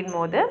கிடைக்கும் அப்படின்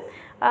போது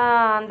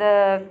அந்த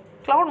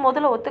க்ளவுன்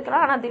முதல்ல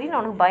ஒத்துக்கிறான். ஆனால் திடீர்னு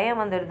அவனுக்கு பயம்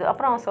வந்துடுது.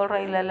 அப்புறம் அவன்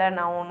சொல்கிறான், இல்லை,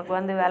 நான் உனக்கு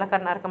வந்து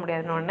வேலைக்காரனாக இருக்க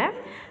முடியாதுன்னு.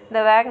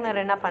 இந்த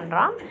வேக்னர் என்ன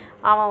பண்ணுறான்,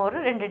 அவன் ஒரு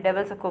 2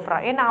 டெவல்ஸை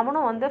கூப்பிட்றான். ஏன்னா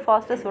அவனும் வந்து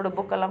ஃபாஸ்டஸோட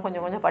புக்கெல்லாம்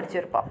கொஞ்சம்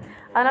படிச்சிருப்பான்.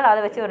 அதனால்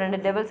அதை வச்சு ஒரு 2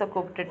 டெவல்ஸை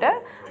கூப்பிட்டுட்டு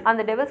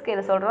அந்த டெவல்ஸ்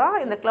கையில் சொல்கிறான்,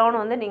 இந்த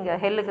க்ளவுன் வந்து நீங்கள்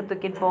ஹெல்லுக்கு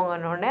தூக்கிட்டு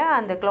போங்கன்னொடனே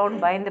அந்த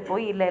க்ளவுன் பயந்து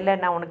போய், இல்லை,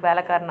 நான் உனக்கு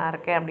வேலைக்காரனாக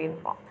இருக்கேன்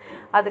அப்படின்பான்.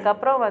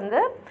 அதுக்கப்புறம் வந்து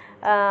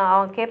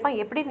அவன் கேட்பான்,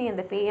 எப்படி நீ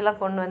இந்த பேயெல்லாம்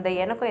கொண்டு வந்த,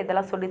 எனக்கும்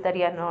இதெல்லாம்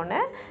சொல்லித்தரியானோடனே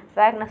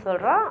வேக்னர்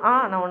சொல்கிறான்,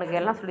 நான் உனக்கு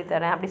எல்லாம்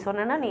சொல்லித்தரேன். அப்படி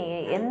சொன்னேன்னா நீ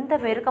எந்த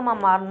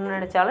மெருக்கமாக மாறணும்னு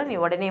நினச்சாலும் நீ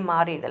உடனே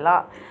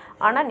மாறிடலாம்.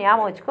 ஆனால்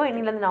ஞாபகம் வச்சுக்கோ,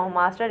 இன்னிலேருந்து நான்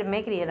மாஸ்டர்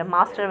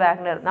மாஸ்டர்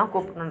வேக்னர் தான்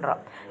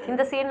கூப்பிடணுன்றான்.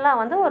 இந்த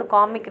சீன்லாம் வந்து ஒரு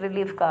காமிக்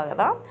ரிலீஃப்காக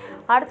தான்.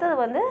 அடுத்தது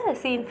வந்து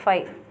சீன்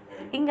 5.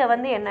 இங்கே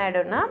வந்து என்ன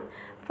ஆகிடும்னா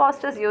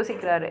ஃபாஸ்டஸ்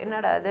யோசிக்கிறாரு,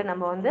 என்னடா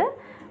அது,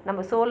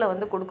 நம்ம சோலை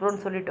வந்து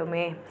கொடுக்குறோன்னு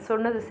சொல்லிட்டோமே,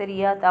 சொன்னது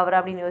சரியா தவறா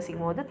அப்படின்னு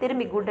யோசிக்கும் போது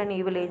திரும்பி குட் அண்ட்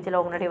ஈவில் ஏஞ்சல்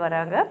அவங்க முன்னாடி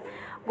வராங்க.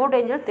 குட்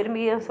ஏஞ்சல்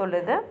திரும்பியும்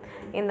சொல்லுது,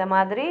 இந்த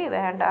மாதிரி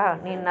வேண்டாம்,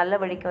 நீ நல்ல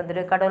வழிக்கு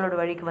வந்துடு, கடவுளோட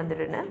வழிக்கு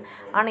வந்துடுன்னு.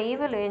 ஆனால்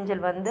ஈவில்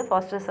ஏஞ்சல் வந்து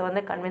ஃபாஸ்டஸை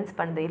வந்து கன்வின்ஸ்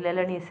பண்ணுது,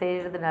 இல்லை, நீ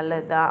செய்கிறது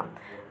நல்லது தான்,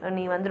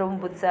 நீ வந்து ரொம்ப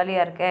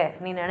புத்திசாலியாக இருக்க,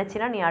 நீ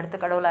நினச்சினா நீ அடுத்த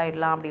கடவுள்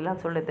ஆகிடலாம்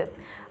அப்படிலாம் சொல்லுது.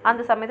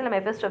 அந்த சமயத்தில்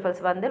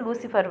மெஃபிஸ்டோஃபல்ஸ் வந்து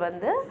லூசிஃபர்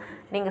வந்து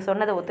நீங்கள்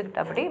சொன்னதை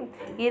ஒத்துக்கிட்டபடி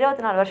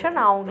 24 வருஷம்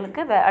நான்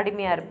உங்களுக்கு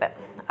அடிமையாக இருப்பேன்,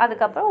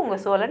 அதுக்கப்புறம்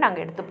உங்கள் சோலை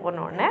நாங்கள் எடுத்து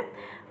போனோடனே.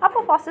 அப்போ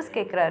ஃபாஸ்டஸ்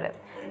கேட்குறாரு,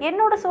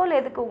 என்னோடய சோல்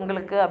எதுக்கு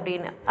உங்களுக்கு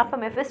அப்படின்னு. அப்போ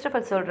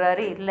மெஃபிஸ்டோஃபல்ஸ்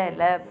சொல்கிறாரு, இல்லை,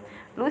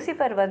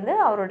 லூசிஃபர் வந்து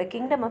அவரோட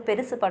கிங்டமை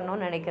பெருசு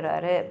பண்ணணும்னு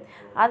நினைக்கிறாரு.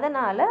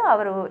 அதனால்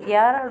அவர்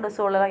யாரோட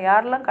சோலெல்லாம்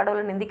யாரெல்லாம்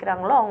கடவுளை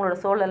நிந்திக்கிறாங்களோ அவங்களோட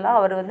சோலெல்லாம்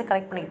அவர் வந்து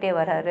கலெக்ட் பண்ணிக்கிட்டே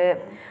வராரு.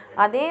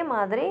 அதே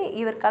மாதிரி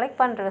இவர்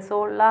கலெக்ட் பண்ணுற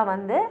சோல்லாம்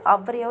வந்து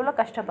அவர் எவ்வளோ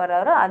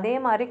கஷ்டப்படுறாரோ அதே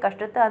மாதிரி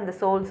கஷ்டத்தை அந்த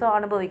சோல்ஸும்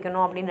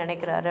அனுபவிக்கணும் அப்படின்னு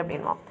நினைக்கிறாரு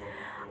அப்படின்வான்.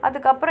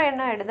 அதுக்கப்புறம்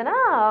என்ன ஆகிடுதுன்னா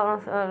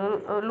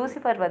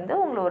லூசிஃபர் வந்து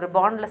உங்களை ஒரு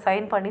பாண்டில்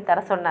சைன் பண்ணி தர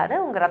சொன்னார்,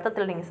 உங்கள்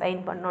ரத்தத்தில் நீங்கள்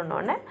சைன்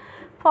பண்ணணுன்னொன்னே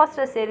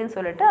ஃபாஸ்டஸ் சரின்னு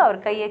சொல்லிட்டு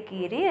அவர் கையை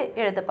கீறி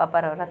எழுத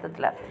பார்ப்பார் அவர்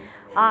ரத்தத்தில்.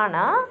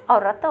 ஆனால்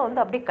அவர் ரத்தம்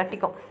வந்து அப்படியே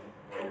கட்டிக்கும்,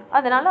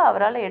 அதனால்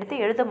அவரால்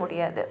எடுத்து எழுத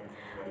முடியாது.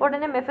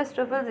 உடனே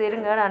மெஃபிஸ்டோஃபல்ஸ்,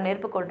 இருங்க நான்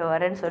நெருப்பு கொண்டு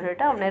வரேன்னு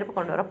சொல்லிட்டு அவன் நெருப்பு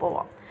கொண்டு வர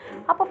போவான்.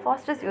 அப்போ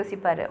ஃபாஸ்டஸ்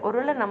யோசிப்பார்,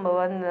 ஒருவேளை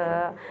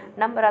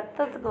நம்ம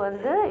ரத்தத்துக்கு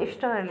வந்து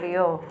இஷ்டம்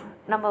இல்லையோ,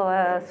 நம்ம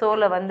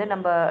சோலை வந்து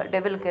நம்ம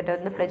டெவில்கிட்ட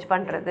வந்து ப்ளெஜ்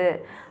பண்ணுறது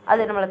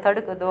அது நம்மளை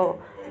தடுக்குதோ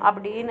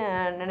அப்படின்னு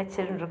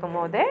நினச்சிட்டு இருக்கும்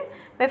போதே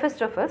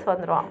மெஃபிஸ்டோஃபல்ஸ்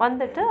வந்துடுவான்.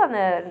 வந்துட்டு அந்த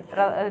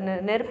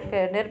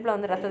நெருப்பில்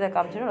வந்து ரத்தத்தை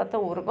காமிச்சிடும்,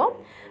 ரத்தம் உருகும்.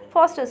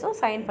 ஃபாஸ்டஸும்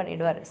சைன்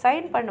பண்ணிவிடுவார்.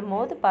 சைன்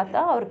பண்ணும்போது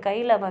பார்த்தா அவர்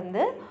கையில்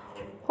வந்து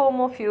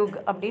ஹோமோஃபியூக்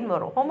அப்படின்னு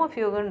வரும்.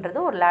 ஹோமோஃபியூகுன்றது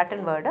ஒரு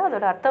லாட்டின் வேர்டு,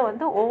 அதோட அர்த்தம்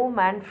வந்து ஓ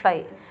மேன் ஃப்ளை.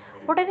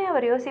 உடனே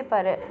அவர்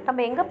யோசிப்பார்,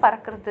 நம்ம எங்கே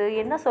பறக்கிறது,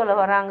 என்ன சொல்ல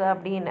வராங்க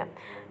அப்படின்னு.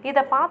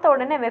 இதை பார்த்த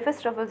உடனே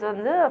மெஃபிஸ்டோஃபல்ஸ்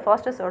வந்து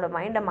ஃபாஸ்டஸோட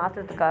மைண்டை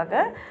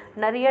மாற்றுறதுக்காக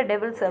நிறைய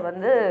டெவில்ஸை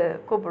வந்து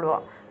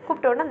கூப்பிடுவான்.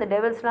 கூப்பிட்ட உடனே அந்த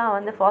டெவில்ஸ்லாம்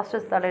வந்து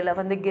ஃபாஸ்டஸ் தலையில்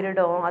வந்து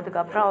கிரீடம்,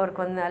 அதுக்கப்புறம்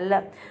அவருக்கு வந்து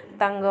நல்ல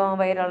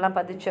தங்கம் வைரம்லாம்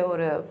பதிச்ச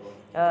ஒரு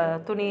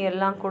துணி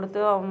எல்லாம் கொடுத்து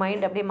அவன்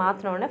மைண்ட் அப்படியே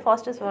மாற்றினோடனே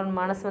ஃபாஸ்டஸ்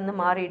மனசு வந்து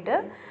மாறிட்டு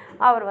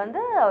அவர்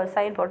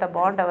சைன் போட்ட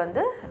பாண்டை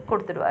வந்து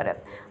கொடுத்துடுவார்.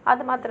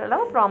 அது மாத்திரம்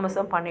இல்லாமல்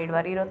ப்ராமிஸும்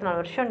பண்ணிவிடுவார், 24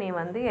 வருஷம் நீ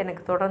வந்து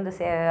எனக்கு தொடர்ந்து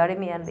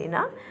அடிமையாக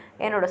இருந்தீங்கன்னா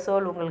என்னோடய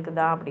சோல் உங்களுக்கு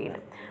தான் அப்படின்னு.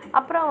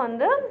 அப்புறம்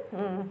வந்து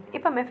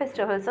இப்போ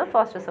மெஃபிஸ்டோஃபல்ஸும்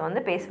ஃபாஸ்டஸும்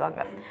வந்து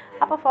பேசுவாங்க.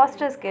 அப்போ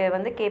ஃபாஸ்டஸ்க்கு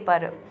வந்து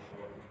கேட்பார்,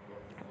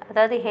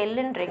 அதாவது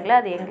ஹெல்லுன்றீங்களா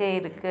அது எங்கே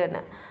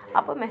இருக்குதுன்னு.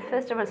 அப்போ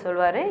மெஃபிஸ்டோஃபெல்ஸ்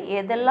சொல்வார்,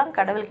 எதெல்லாம்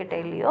கடவுள்கிட்ட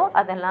இல்லையோ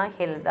அதெல்லாம்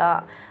ஹெல் தான்.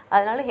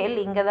 அதனால் ஹெல்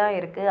இங்கே தான்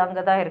இருக்குது,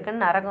 அங்கே தான்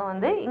இருக்குதுன்னு, நரகம்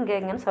வந்து இங்கே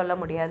எங்கேன்னு சொல்ல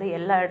முடியாது,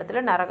 எல்லா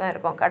இடத்துலையும் நரகம்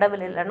இருக்கும்,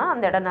 கடவுள் இல்லைன்னா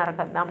அந்த இடம்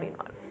நரகம் தான்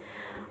அப்படின்வார்.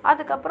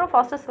 அதுக்கப்புறம்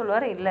ஃபாஸ்டஸ்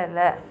சொல்லுவார், இல்லை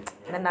இல்லை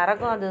இந்த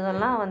நரகம்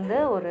அதெல்லாம் வந்து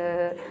ஒரு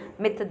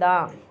மித்து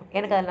தான்,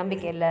 எனக்கு அது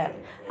நம்பிக்கை இல்லை.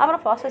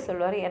 அப்புறம் ஃபாஸ்டஸ்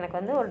சொல்லுவார், எனக்கு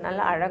வந்து ஒரு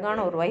நல்ல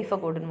அழகான ஒரு ஒய்ஃபை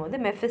கொடுக்கும்போது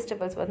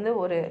மெஃபிஸ்டோஃபெல்ஸ் வந்து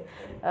ஒரு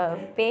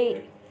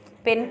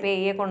பெண்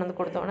பேயே கொண்டு வந்து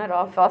கொடுத்தோன்னே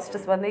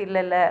ஃபாஸ்டஸ் வந்து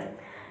இல்லை இல்லை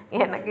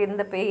எனக்கு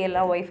இந்த பேய்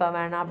எல்லாம் ஒய்ஃபாக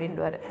வேணாம்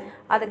அப்படின்வார்.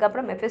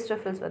 அதுக்கப்புறம்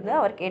மெஃபிஸ்டோஃபெல்ஸ் வந்து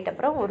அவர்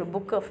கேட்டப்புறம் ஒரு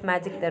புக் ஆஃப்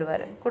மேஜிக்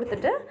தருவார்,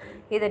 கொடுத்துட்டு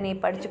இதை நீ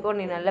படிச்சுக்கோ,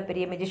 நீ நல்ல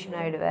பெரிய மெஜிஷியன்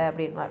ஆகிடுவ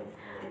அப்படின்வார்.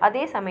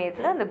 அதே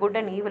சமயத்தில் அந்த குட்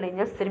அண்ட் ஈவில்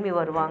ஏஞ்சல்ஸ் திரும்பி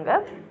வருவாங்க.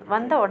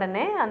 வந்த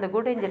உடனே அந்த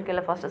குட்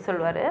ஏஞ்சல்கில் ஃபஸ்ட்டு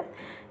சொல்வார்,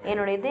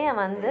 என்னோடய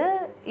இதயம் வந்து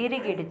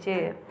இறுகிடுச்சு,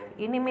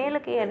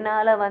 இனிமேலுக்கு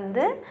என்னால்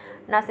வந்து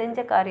நான்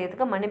செஞ்ச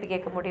காரியத்துக்கு மன்னிப்பு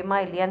கேட்க முடியுமா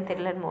இல்லையான்னு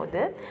தெரியலன்னு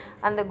போது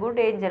அந்த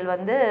குட் ஏஞ்சல்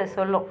வந்து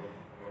சொல்லும்,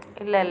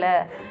 இல்லை இல்லை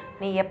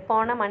நீ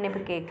எப்போனா மன்னிப்பு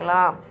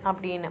கேட்கலாம்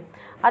அப்படின்னு.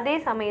 அதே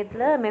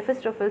சமயத்தில்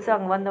மெஃபிஸ்டோஃபெல்ஸ்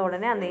அங்கே வந்த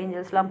உடனே அந்த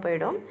ஏஞ்சல்ஸ்லாம்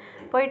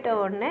போயிட்ட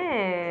உடனே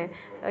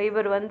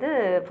இவர் வந்து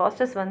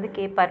ஃபாஸ்டஸ் வந்து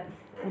கேட்பார்,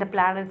 இந்த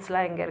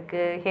பிளானட்ஸ்லாம் எங்கே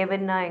இருக்குது,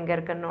 ஹெவன்னா எங்கே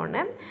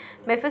இருக்குன்னொன்னே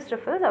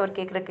மெஃபிஸ்டோஃபெல்ஸ் அவர்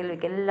கேட்குற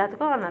கேள்விக்கு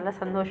எல்லாத்துக்கும் நல்லா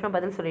சந்தோஷமாக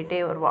பதில் சொல்லிகிட்டே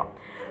வருவான்.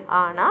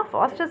 ஆனால்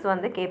ஃபாஸ்டஸ்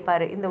வந்து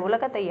கேட்பார், இந்த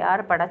உலகத்தை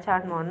யார்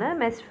படைச்சானோன்னு.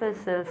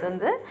 மெஃபிஸ்டோஃபெல்ஸ்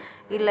வந்து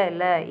இல்லை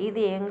இல்லை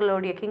இது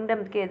எங்களுடைய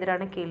கிங்டம்க்கு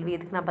எதிரான கேள்வி,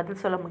 இதுக்கு நான்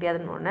பதில் சொல்ல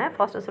முடியாதுன்னு.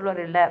 ஃபாஸ்டஸ்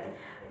சொல்லுவார், இல்லை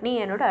நீ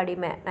என்னோட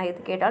அடிமை, நான் எது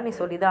கேட்டாலும் நீ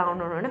சொல்லி தான்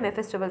ஆகணுன்னு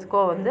மெஃபிஸ்டோஃபெல்ஸ்க்கோ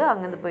வந்து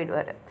அங்கேருந்து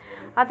போயிடுவார்.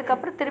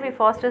 அதுக்கப்புறம் திரும்பி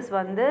ஃபாஸ்டஸ்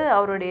வந்து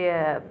அவருடைய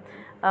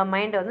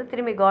மைண்டை வந்து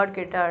திரும்பி காட்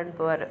கிட்ட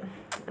அனுப்புவார்.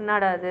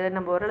 என்னடா அது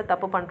நம்ம ஒரு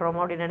தப்பு பண்ணுறோமோ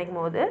அப்படின்னு நினைக்கும்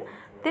போது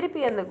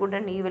திருப்பி அந்த குட்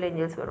அண்ட் ஈவில்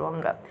ஏஞ்சல்ஸ்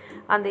வருவாங்க.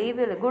 அந்த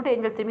குட்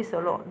ஏஞ்சல் திரும்பி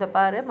சொல்லும், இந்த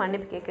பாரு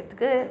மன்னிப்பு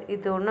கேட்கறதுக்கு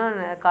இது ஒன்றும்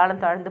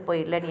காலம் தாழ்ந்து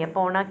போயிடல, நீ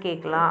எப்போ வேணா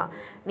கேட்கலாம்,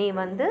 நீ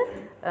வந்து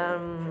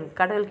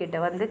கடவுள்கிட்ட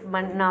வந்து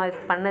நான்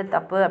பண்ண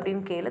தப்பு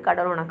அப்படின்னு கேளு,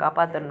 கடவுள் உன்னை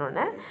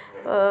காப்பாற்றணுன்னு.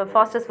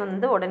 ஃபாஸ்டஸ்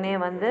வந்து உடனே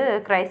வந்து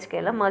கிரைஸ்ட்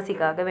கேல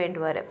மர்சிக்காக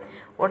வேண்டுவார்.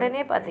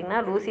 உடனே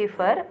பார்த்திங்கன்னா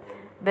லூசிஃபர்,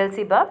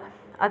 பெல்சிபாப்,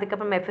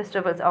 அதுக்கப்புறம்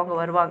மெஃபிஸ்டோஃபெல்ஸ் அவங்க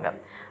வருவாங்க.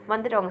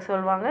 வந்துட்டு அவங்க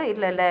சொல்லுவாங்க,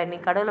 இல்லை இல்லை நீ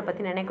கடவுளை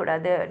பற்றி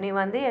நினைக்கக்கூடாது, நீ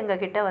வந்து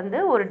எங்ககிட்ட வந்து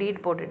ஒரு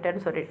டீட்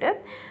போட்டுட்டேன்னு சொல்லிட்டு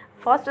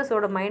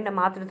ஃபாஸ்டஸோட மைண்டை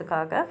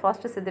மாற்றுறதுக்காக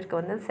ஃபாஸ்டஸ் இதற்கு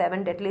வந்து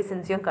 7 டெட்லி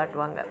சின்ஸையும்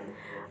காட்டுவாங்க.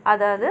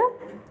 அதாவது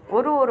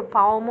ஒரு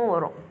பாவமும்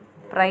வரும்,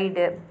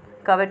 ப்ரைடு,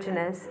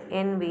 கவர்ச்சினஸ்,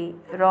 என்வி,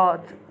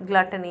 ராத்,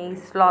 கிளட்டனி,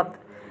 ஸ்லாத்,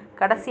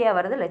 கடைசியாக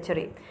வருது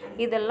லெச்சரி.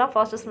 இதெல்லாம்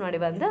ஃபாஸ்டஸ் முன்னாடி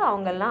வந்து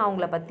அவங்கெல்லாம்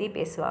அவங்கள பற்றி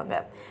பேசுவாங்க.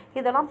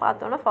 இதெல்லாம்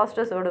பார்த்தோன்னா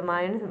ஃபாஸ்டஸோட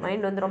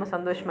மைண்ட் வந்து ரொம்ப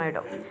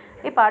சந்தோஷமாயிடும்.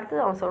 இப்போ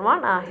அடுத்தது அவன்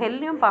சொல்லுவான், நான்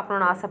ஹெல்லையும்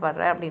பார்க்கணுன்னு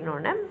ஆசைப்பட்றேன்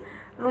அப்படின்னோடனே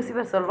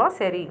லூசிஃபர் சொல்லுவான்,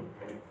 சரி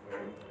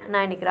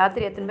நான் இன்றைக்கி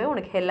ராத்திரி எத்தனை போய்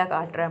உனக்கு ஹெல்லை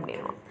காட்டுறேன்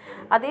அப்படின்வான்.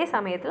 அதே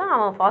சமயத்தில்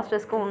அவன்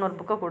ஃபாஸ்டஸ்க்கும் இன்னொரு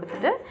புக்கை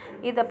கொடுத்துட்டு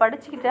இதை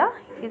படிச்சுக்கிட்டா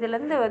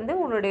இதுலேருந்து வந்து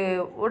உன்னுடைய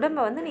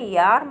உடம்பை வந்து நீ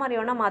யார் மாதிரி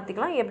வேணால்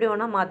மாற்றிக்கலாம், எப்படி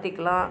வேணால்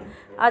மாற்றிக்கலாம்,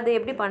 அது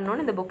எப்படி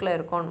பண்ணணுன்னு இந்த புக்கில்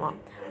இருக்கோன்னுவான்.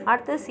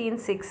 அடுத்து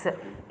சீன் 6,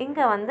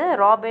 இங்கே வந்து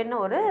ராபின்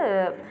ஒரு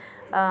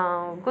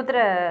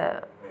குதிரை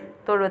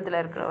தொழுவத்தில்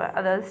இருக்கிறவன்,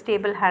 அதாவது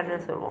ஸ்டேபிள்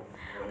ஹேண்டுன்னு சொல்லுவோம்.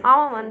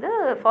 அவன் வந்து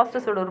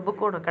ஃபாஸ்டஸோட ஒரு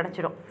புக்கு ஒன்று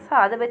கிடச்சிடும். ஸோ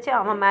அதை வச்சு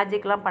அவன்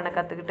மேஜிக்லாம் பண்ண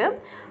கற்றுக்கிட்டு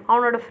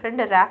அவனோட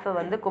ஃப்ரெண்டு ரேஃபை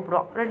வந்து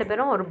கூப்பிடுவான். 2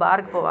 பேரும் ஒரு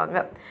பாருக்கு போவாங்க.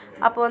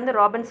 அப்போ வந்து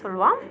ராபின்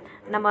சொல்லுவான்,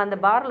 நம்ம அந்த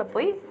பாரில்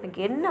போய்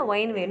எனக்கு என்ன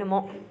ஒயின் வேணுமோ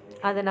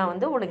அதை நான்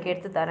வந்து உனக்கு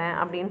எடுத்து தரேன்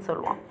அப்படின்னு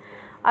சொல்லுவான்.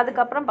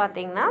 அதுக்கப்புறம்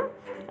பார்த்திங்கன்னா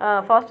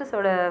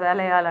ஃபாஸ்டஸோட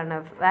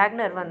வேலையாளான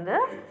வேக்னர் வந்து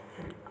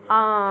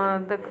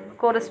இந்த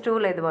கோரஸ்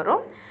 2ல் இது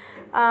வரும்.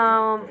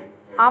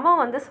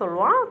 அவன் வந்து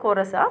சொல்லுவான்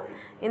கோரஸாக,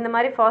 இந்த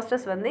மாதிரி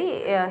ஃபாஸ்டஸ் வந்து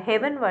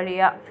ஹெவன்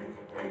வழியாக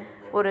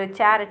ஒரு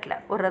சேரட்டில்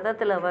ஒரு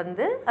ரதத்தில்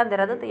வந்து அந்த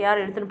ரதத்தை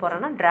யார் எடுத்துன்னு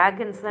போகிறாங்கன்னா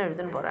ட்ராகன்ஸ் தான்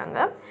எடுத்துன்னு போகிறாங்க.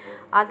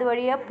 அது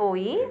வழியாக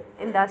போய்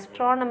இந்த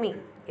அஸ்ட்ரானமி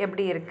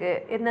எப்படி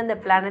இருக்குது, எந்தெந்த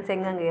பிளானட்ஸ்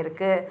எங்கெங்கே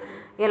இருக்குது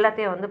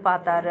எல்லாத்தையும் வந்து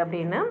பார்த்தாரு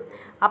அப்படின்னு.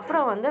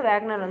 அப்புறம் வந்து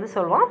வேக்னர் வந்து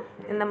சொல்லுவான்,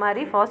 இந்த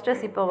மாதிரி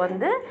ஃபாஸ்டஸ் இப்போ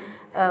வந்து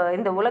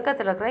இந்த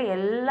உலகத்தில் இருக்கிற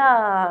எல்லா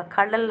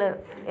கடல்,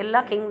 எல்லா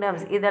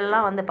கிங்டம்ஸ்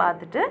இதெல்லாம் வந்து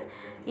பார்த்துட்டு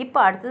இப்போ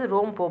அடுத்தது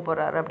ரோம்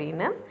போகிறாரு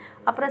அப்படின்னு.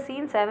 அப்புறம்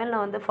சீன் 7ல்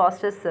வந்து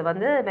ஃபாஸ்டஸ்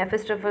வந்து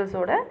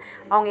மெஃபிஸ்டோஃபெல்ஸோட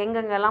அவங்க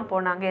எங்கெங்கெல்லாம்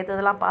போனாங்க,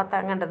 எதெல்லாம்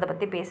பார்த்தாங்கன்றதை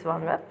பற்றி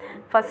பேசுவாங்க.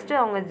 ஃபஸ்ட்டு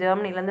அவங்க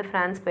ஜெர்மனிலேருந்து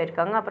ஃப்ரான்ஸ்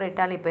போயிருக்காங்க, அப்புறம்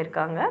இட்டாலி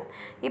போயிருக்காங்க,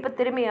 இப்போ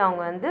திரும்பி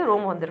அவங்க வந்து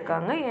ரோம்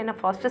வந்திருக்காங்க. ஏன்னா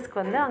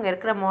ஃபாஸ்டஸ்க்கு வந்து அங்கே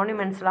இருக்கிற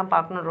மானுமெண்ட்ஸ்லாம்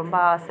பார்க்கணும் ரொம்ப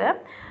ஆசை.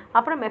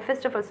 அப்புறம்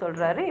மெஃபிஸ்டோஃபெல்ஸ்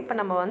சொல்கிறாரு, இப்போ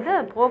நம்ம வந்து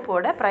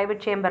போப்போட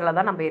ப்ரைவேட் சேம்பரில்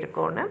தான் நம்ம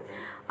இருக்கோன்னு.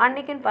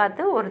 அன்றைக்கின்னு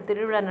பார்த்து ஒரு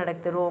திருவிழா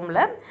நடக்குது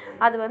ரோமில்.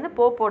 அது வந்து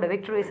போப்போட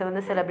விக்டரிஸை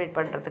வந்து செலிப்ரேட்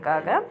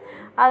பண்ணுறதுக்காக.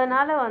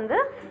 அதனால் வந்து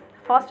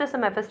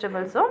ஃபாஸ்டஸும்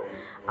மெஃபிஸ்டோஃபெல்ஸும்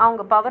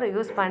அவங்க பவரை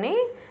யூஸ் பண்ணி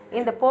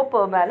இந்த போப்போ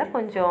மேலே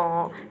கொஞ்சம்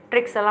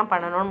ட்ரிக்ஸ் எல்லாம்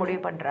பண்ணணும்னு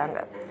முடிவு பண்ணுறாங்க.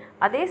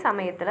 அதே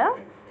சமயத்தில்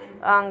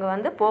அங்கே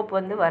வந்து போப்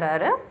வந்து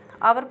வராரு.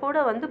 அவர் கூட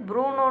வந்து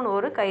ப்ரூனோன்னு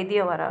ஒரு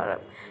கைதியும் வராரு.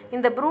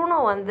 இந்த ப்ரூனோ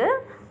வந்து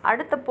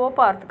அடுத்த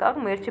போப்பாகிறதுக்காக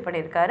முயற்சி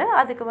பண்ணியிருக்காரு.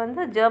 அதுக்கு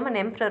வந்து ஜெர்மன்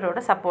எம்ப்ரரோட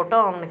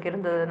சப்போர்ட்டும் அவனுக்கு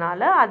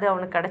இருந்ததுனால அது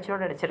அவனுக்கு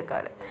கிடச்சிடும்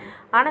நினச்சிருக்காரு.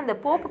 ஆனால் இந்த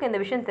போப்புக்கு இந்த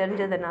விஷயம்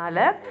தெரிஞ்சதுனால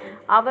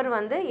அவர்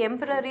வந்து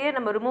எம்ப்ரரையே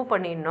நம்ம ரிமூவ்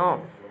பண்ணிடணும்,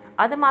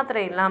 அது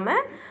மாத்திரம்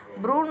இல்லாமல்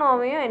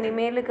ப்ரூனோவையும்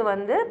இனிமேலுக்கு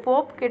வந்து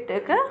போப்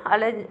கிட்டக்கு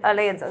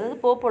அலையன்ஸ், அதாவது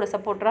போப்போட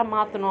சப்போர்ட்டராக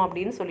மாற்றணும்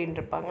அப்படின்னு சொல்லிட்டு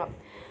இருப்பாங்க.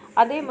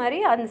 அதே மாதிரி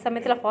அந்த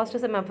சமயத்தில்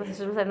ஃபாஸ்டஸ்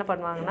மெஃபிஸ்டோஃபெல்ஸ் என்ன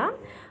பண்ணுவாங்கன்னா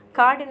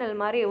கார்டினல்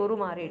மாதிரி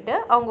உருமாறிட்டு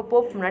அவங்க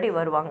போப் முன்னாடி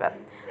வருவாங்க.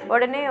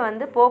 உடனே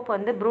வந்து போப்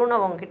வந்து ப்ரூனோ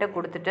அவங்கக்கிட்ட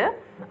கொடுத்துட்டு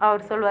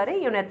அவர் சொல்வார்,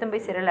 இவனை எத்தனை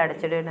போய் சிறையில்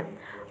அடைச்சிடுன்னு.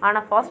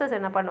 ஆனால் ஃபாஸ்டஸ்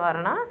என்ன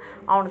பண்ணுவாருன்னா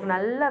அவனுக்கு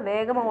நல்லா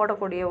வேகமாக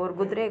ஓடக்கூடிய ஒரு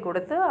குதிரையை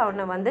கொடுத்து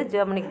அவனை வந்து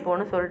ஜெர்மனிக்கு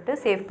போகணுன்னு சொல்லிட்டு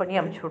சேவ் பண்ணி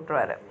அனுப்பிச்சி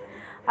விட்ருவாரு.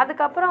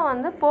 அதுக்கப்புறம்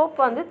வந்து போப்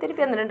வந்து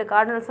திருப்பி அந்த 2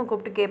 கார்டினல்ஸும்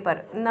கூப்பிட்டு கேட்பார்,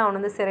 இன்னும் அவனை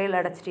வந்து சிறையில்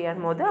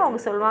அடைச்சிட்டியான் போது அவங்க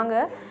சொல்லுவாங்க,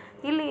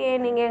 இல்லையே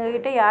நீங்கள்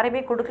எங்ககிட்ட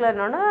யாரையுமே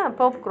கொடுக்கலன்னொன்னே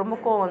போப்புக்கு ரொம்ப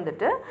கோவம்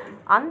வந்துட்டு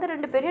அந்த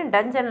 2 பேரையும்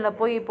டஞ்சனில்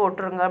போய்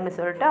போட்டுருங்க அப்படின்னு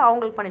சொல்லிட்டு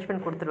அவங்களுக்கு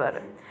பனிஷ்மெண்ட்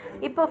கொடுத்துருவாரு.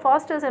 இப்போ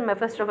ஃபாஸ்டஸ் அண்ட்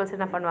மெஃபிஸ்டோஃபெல்ஸ்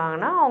என்ன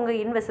பண்ணுவாங்கன்னா அவங்க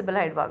இன்விசிபிள்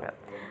ஆகிடுவாங்க.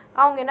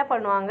 அவங்க என்ன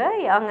பண்ணுவாங்க,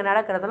 அங்கே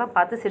நடக்கிறதெல்லாம்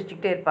பார்த்து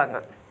சிரிச்சுக்கிட்டே இருப்பாங்க.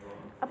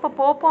 அப்போ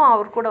போப்பும்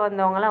அவர் கூட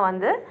வந்தவங்களாம்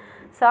வந்து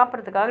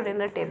சாப்பிட்றதுக்காக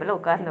டின்னர் டேபிளில்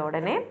உட்கார்ந்த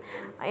உடனே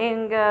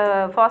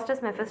எங்கள்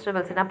ஃபாஸ்டஸ்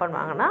மெஃபிஸ்டோஃபெல்ஸ் என்ன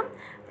பண்ணுவாங்கன்னா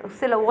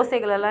சில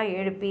ஓசைகளெல்லாம்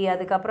எழுப்பி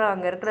அதுக்கப்புறம்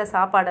அங்கே இருக்கிற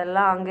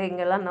சாப்பாடெல்லாம் அங்கே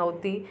இங்கெல்லாம்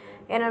நவுத்தி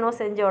என்னென்னோ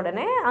செஞ்ச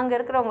உடனே அங்கே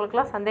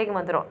இருக்கிறவங்களுக்குலாம் சந்தேகம்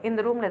வந்துடும், இந்த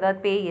ரூமில்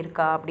ஏதாவது பேய்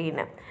இருக்கா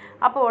அப்படின்னு.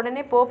 அப்போ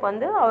உடனே போப்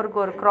வந்து அவருக்கு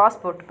ஒரு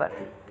கிராஸ் போட்டுப்பார்.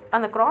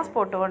 அந்த கிராஸ்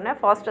போட்ட உடனே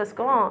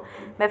ஃபாஸ்டஸ்க்கும்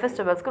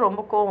மெஃபிஸ்டோஃபெல்ஸ்க்கும்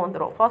ரொம்ப கோவம்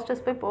வந்துடும்.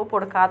 ஃபாஸ்டஸ் போய்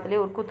போப்போட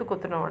காற்றுலேயே ஒரு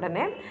குத்துன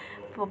உடனே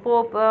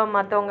போப்பு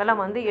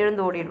மற்றவங்கெல்லாம் வந்து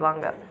எழுந்து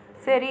ஓடிடுவாங்க.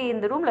 சரி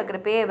இந்த ரூமில் இருக்கிற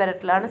பேயை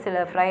விரட்டலான்னு சில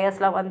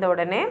ஃப்ரையர்ஸ்லாம் வந்த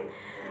உடனே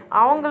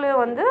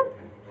அவங்களும் வந்து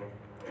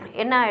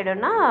என்ன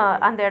ஆகிடும்னா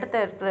அந்த இடத்த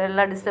இருக்கிற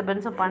எல்லா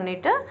டிஸ்டர்பன்ஸும்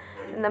பண்ணிவிட்டு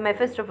இந்த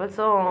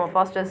மெஃபிஸ்டோஃபெல்ஸும்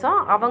ஃபாஸ்டஸும்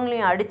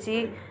அவங்களையும் அடித்து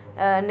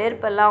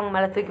நெருப்பெல்லாம் அவங்க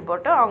மேலே தூக்கி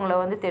போட்டு அவங்கள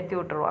வந்து தெருத்தி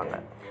விட்டுருவாங்க.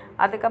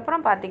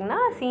 அதுக்கப்புறம் பார்த்திங்கன்னா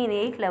சீன்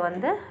 8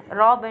 வந்து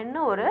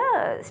ராபின்னு ஒரு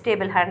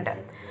ஸ்டேபிள் ஹேண்டு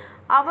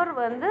அவர்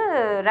வந்து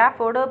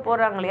ரேஃபோடு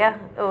போகிறாங்க இல்லையா,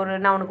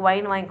 நான் உனக்கு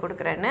வைன் வாங்கி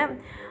கொடுக்குறேன்னு.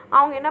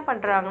 அவங்க என்ன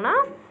பண்ணுறாங்கன்னா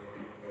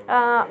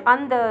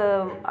அந்த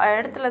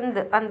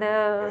இடத்துலேருந்து அந்த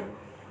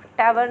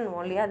டவர்ன்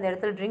இல்லையா அந்த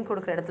இடத்துல ட்ரிங்க்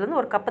கொடுக்குற இடத்துலேருந்து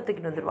ஒரு கப்பை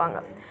தூக்கிட்டு வந்துடுவாங்க.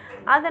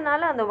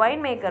 அதனால் அந்த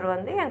வைன் மேக்கர்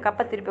வந்து என்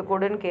கப்பை திருப்பி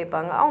கொடுன்னு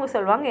கேட்பாங்க. அவங்க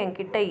சொல்லுவாங்க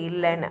என்கிட்ட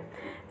இல்லைன்னு.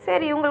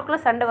 சரி இவங்களுக்குள்ள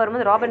சண்டை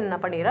வரும்போது ராபின் என்ன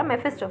பண்ணிடுறான்,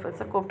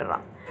 மெஃபிஸ்டோஃபெல்ஸை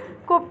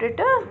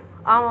கூப்பிட்டுட்டு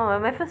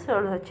அவன்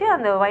மெஃபிஸ்டோஃபெல்ஸ் வச்சு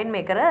அந்த வைன்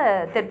மேக்கரை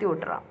தெருத்தி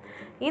விட்டுறான்.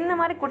 இந்த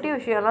மாதிரி குட்டி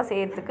விஷயம்லாம்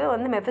செய்கிறதுக்கு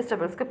வந்து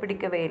மெஃபிஸ்டோஃபெல்ஸ்க்கு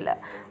பிடிக்கவே இல்லை.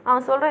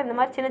 அவன் சொல்கிறான், இந்த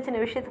மாதிரி சின்ன சின்ன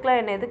விஷயத்துக்குலாம்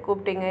என்னை எதுக்கு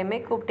கூப்பிட்டீங்க,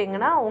 இனிமேல்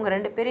கூப்பிட்டிங்கன்னா உங்கள்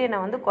 2 பேரும்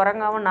என்னை வந்து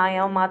குரங்காவும்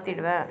நாயாவும்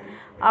மாற்றிடுவேன்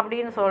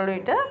அப்படின்னு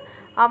சொல்லிவிட்டு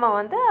அவன்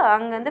வந்து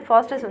அங்கேருந்து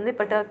ஃபாஸ்டஸ் வந்து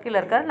இப்போ டர்க்கியில்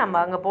இருக்கார், நம்ம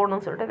அங்கே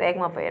போகணும்னு சொல்லிட்டு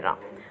வேகமாக போயிடுறான்.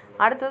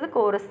 அடுத்தது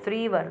கோரஸ்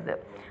 3 வருது.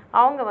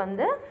 அவங்க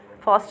வந்து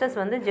ஃபாஸ்டஸ்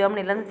வந்து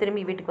ஜெர்மனிலேருந்து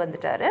திரும்பி வீட்டுக்கு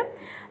வந்துட்டார்.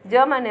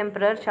 ஜெர்மன்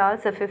எம்பரர்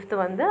சார்ல்ஸ் V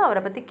வந்து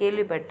அவரை பற்றி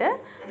கேள்விப்பட்டு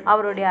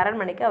அவருடைய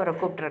அரண்மனைக்கு அவரை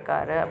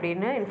கூப்பிட்ருக்காரு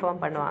அப்படின்னு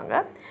இன்ஃபார்ம் பண்ணுவாங்க.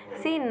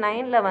 சீன்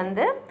 9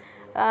 வந்து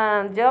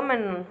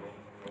ஜெர்மன்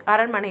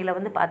அரண்மனையில்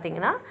வந்து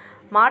பார்த்திங்கன்னா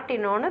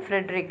மார்ட்டினோன்னு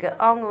ஃப்ரெட்ரிக்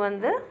அவங்க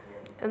வந்து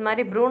இது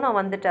மாதிரி ப்ரூனோ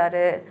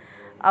வந்துட்டார்,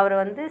 அவரை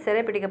வந்து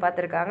சிறைப்பிடிக்க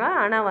பார்த்துருக்காங்க,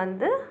 ஆனால்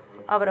வந்து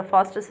அவரை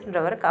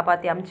ஃபாஸ்டஸ்ன்றவரை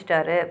காப்பாற்றி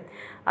அமுச்சிட்டாரு.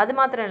 அது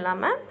மாத்திரம்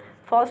இல்லாமல்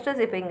ஃபாஸ்டஸ்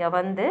இப்போ இங்கே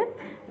வந்து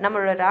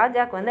நம்மளோட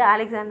ராஜாவுக்கு வந்து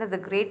அலெக்சாண்டர் தி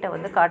கிரேட்டை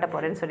வந்து காட்ட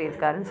போகிறேன்னு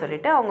சொல்லியிருக்காருன்னு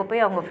சொல்லிட்டு அவங்க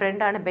போய் அவங்க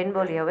ஃப்ரெண்டான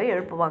பென்வோலியோவை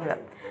எழுப்புவாங்க.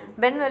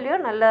 பென்வோலியோ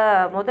நல்ல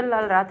முதல்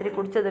நாள் ராத்திரி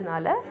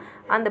குடித்ததுனால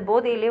அந்த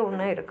போதையிலே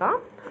ஒன்றும் இருக்கான்.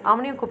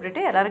 அவனையும்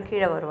கூப்பிட்டுட்டு எல்லோரும்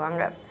கீழே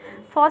வருவாங்க.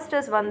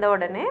 ஃபாஸ்டஸ் வந்த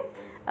உடனே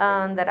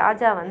அந்த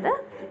ராஜா வந்து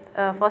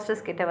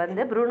ஃபாஸ்டஸ் கிட்ட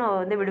வந்து ப்ரூனோவை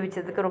வந்து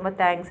விடுவிச்சதுக்கு ரொம்ப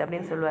தேங்க்ஸ்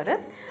அப்படின்னு சொல்லுவார்.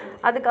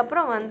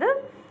 அதுக்கப்புறம் வந்து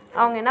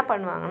அவங்க என்ன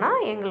பண்ணுவாங்கன்னா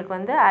எங்களுக்கு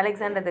வந்து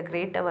அலெக்சாண்டர் தி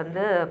கிரேட்டை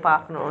வந்து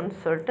பார்க்கணுன்னு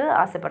சொல்லிட்டு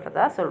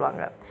ஆசைப்பட்டதா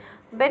சொல்லுவாங்க.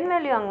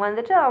 பென்வேலியோ அங்கே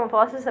வந்துட்டு அவன்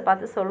ஃபாஸ்டஸை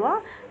பார்த்து சொல்லுவான்,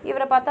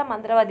 இவரை பார்த்தா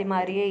மந்திரவாதி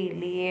மாதிரியே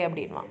இல்லையே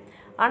அப்படின்வான்.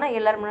 ஆனால்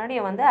எல்லோரும்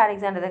முன்னாடியே வந்து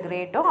அலெக்சாண்டர் தி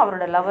கிரேட்டும்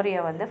அவரோட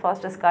லவரையை வந்து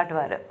ஃபாஸ்டஸ்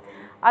காட்டுவார்.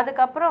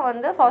 அதுக்கப்புறம்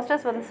வந்து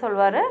ஃபாஸ்டஸ் வந்து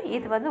சொல்வார்,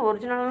 இது வந்து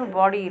ஒரிஜினல்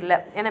பாடி இல்லை,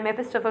 ஏன்னா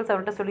மெஃபிஸ்டோஃபெல்ஸ்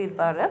அவர்கிட்ட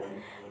சொல்லியிருப்பார்,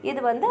 இது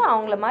வந்து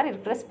அவங்கள மாதிரி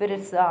இருக்கிற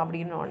ஸ்பிரிட்ஸ் தான்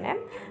அப்படின்னு உடனே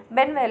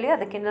பென்வேலியோ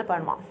அதை கிண்டல்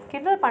பண்ணுவான்.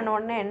 கிண்டல் பண்ண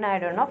உடனே என்ன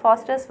ஆகிடும்னா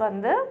ஃபாஸ்டஸ்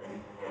வந்து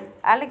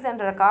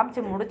அலெக்சாண்டரை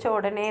காமிச்சு முடித்த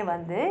உடனே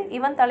வந்து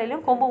இவன்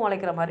தலையிலையும் கொம்பு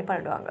முளைக்கிற மாதிரி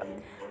பண்ணிடுவாங்க.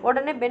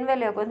 உடனே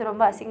பென்வேலியோவுக்கு வந்து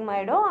ரொம்ப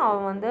அசிங்கமாகிடும்.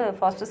 அவன் வந்து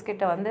ஃபாஸ்டஸ்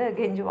கிட்ட வந்து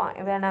கெஞ்சுவான்,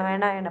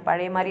 வேணாம் என்னை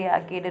பழைய மாதிரி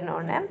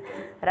ஆக்கிடுனோடனே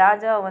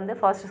ராஜா வந்து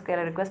ஃபாஸ்டஸ்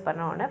கையில் ரிக்வெஸ்ட்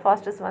பண்ண உடனே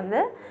ஃபாஸ்டஸ்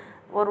வந்து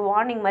ஒரு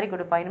வார்னிங் மாதிரி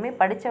கொடுப்பான், இனிமேல்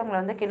படித்தவங்களை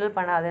வந்து கிண்டல்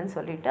பண்ணாதுன்னு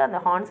சொல்லிட்டு அந்த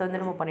ஹார்ன்ஸ்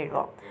வந்து ரிமூவ்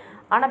பண்ணிவிடுவான்.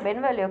 ஆனால்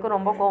பென்வேலியோவுக்கு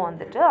ரொம்ப கோவம்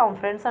வந்துட்டு அவன்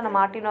ஃப்ரெண்ட்ஸான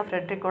மார்ட்டினோ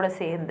ஃப்ரெட்ரிக்கோட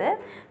சேர்ந்து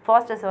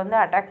ஃபாஸ்டஸை வந்து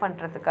அட்டாக்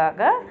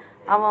பண்ணுறதுக்காக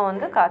அவன்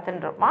வந்து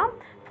காத்துட்டுருப்பான்.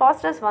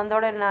 ஃபாஸ்டஸ்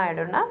வந்தோட என்ன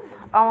ஆகிடும்னா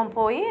அவன்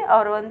போய்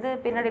அவர் வந்து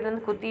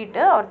பின்னாடியிலேருந்து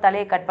குத்திட்டு அவர்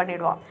தலையை கட்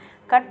பண்ணிவிடுவான்.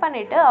 கட்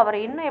பண்ணிவிட்டு அவரை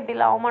இன்னும்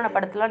எப்படிலாம்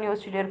அவமானப்படுத்தலாம்னு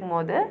யோசிச்சுட்டே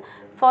இருக்கும்போது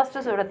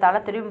ஃபாஸ்டஸோட தலை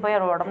திரும்பி போய்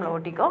அவர் உடம்புல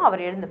ஒட்டிக்கும்.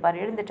 அவர்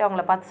எழுந்துட்டு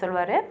அவங்கள பார்த்து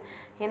சொல்வார்,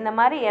 இந்த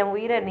மாதிரி என்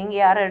உயிரை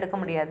நீங்கள் யாரும் எடுக்க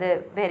முடியாது,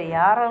 வேறு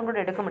யாராலும் கூட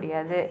எடுக்க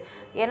முடியாது,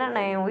 ஏன்னா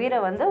நான் என் உயிரை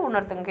வந்து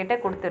இன்னொருத்தவங்கிட்ட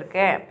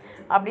கொடுத்துருக்கேன்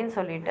அப்படின்னு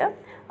சொல்லிவிட்டு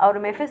அவர்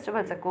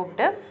மெஃபிஸ்டோஃபெல்ஸை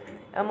கூப்பிட்டு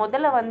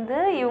முதல்ல வந்து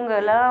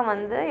இவங்கெல்லாம்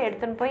வந்து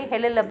எடுத்துன்னு போய்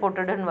ஹெல்லில்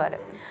போட்டுடுன்னுவார்.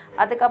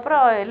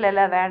 அதுக்கப்புறம்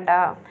இல்லை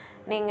வேண்டாம்,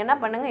 நீங்கள் என்ன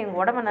பண்ணுங்கள்,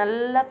 எங்கள் உடம்பை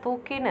நல்லா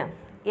தூக்கின்னு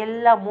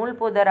எல்லா மூல்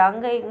புதர்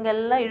அங்கே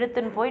இங்கெல்லாம்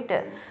இழுத்துன்னு போயிட்டு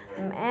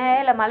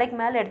மேலே மலைக்கு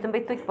மேலே எடுத்துன்னு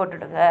போய் தூக்கி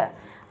போட்டுடுங்க,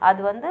 அது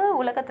வந்து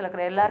உலகத்தில்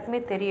இருக்கிற எல்லாருக்குமே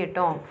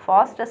தெரியட்டும்,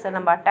 ஃபாஸ்டஸை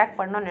நம்ம அட்டாக்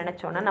பண்ணோன்னு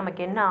நினச்சோன்னா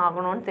நமக்கு என்ன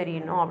ஆகணும்னு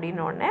தெரியணும்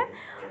அப்படின்னோடனே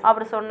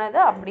அவர் சொன்னது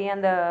அப்படியே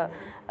அந்த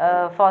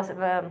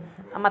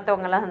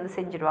மற்றவங்கெல்லாம் வந்து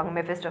செஞ்சுடுவாங்க,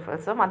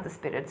 மெஃபிஸ்டோஃபல்ஸும் மற்ற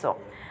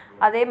ஸ்பிரிட்ஸும்.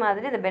 அதே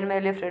மாதிரி இந்த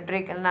பென்வேலி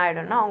ஃப்ரெட்ரிக் என்ன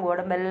ஆகிடும்னா அவங்க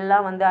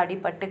உடம்பெல்லாம் வந்து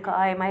அடிபட்டு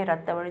காயமாகி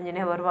ரத்தம்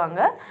வழிஞ்சுனே வருவாங்க.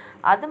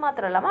 அது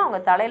மாத்திரம் இல்லாமல் அவங்க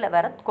தலையில்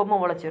வேற கொம்பு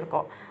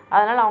முளைச்சிருக்கும்.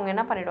 அதனால் அவங்க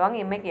என்ன பண்ணிவிடுவாங்க,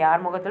 இன்றைக்கி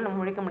யார் முகத்தில் நம்ம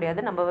முழிக்க முடியாது,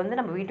 நம்ம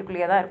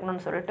வீட்டுக்குள்ளேயே தான்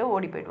இருக்கணும்னு சொல்லிட்டு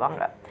ஓடி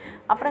போயிடுவாங்க.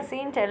 அப்புறம்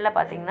சீன் 10ல்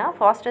பார்த்திங்கன்னா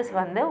ஃபாஸ்டஸ்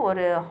வந்து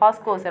ஒரு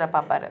ஹார்ஸ்கோசரை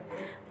பார்ப்பார்.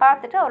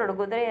 பார்த்துட்டு அவரோட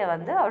குதிரையை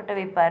வந்து அவர்கிட்ட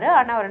விற்பார்.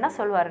 ஆனால் அவர் என்ன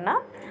சொல்வாருன்னா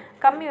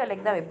கம்மி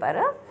விலைக்கு தான்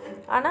விற்பார்.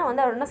 ஆனால்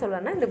வந்து அவர் என்ன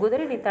சொல்வார்னா இந்த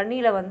குதிரை நீ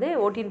தண்ணியில் வந்து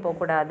ஓட்டின்னு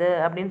போகக்கூடாது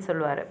அப்படின்னு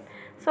சொல்லுவார்.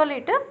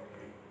 சொல்லிவிட்டு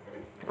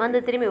வந்து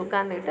திரும்பி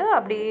உட்காந்துக்கிட்டு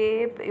அப்படியே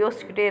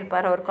யோசிச்சுக்கிட்டே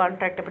இருப்பார். அவர்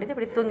கான்ட்ராக்டை படித்து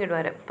இப்படி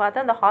தூங்கிடுவார்.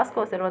 பார்த்தா அந்த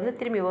ஹார்ஸ்கோசர் வந்து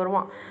திரும்பி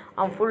வருவான்.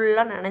 அவன்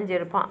ஃபுல்லாக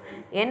நனைஞ்சிருப்பான்.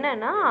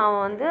 என்னென்னா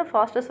அவன் வந்து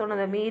ஃபாஸ்ட்டாக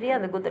சொன்னதை மீறி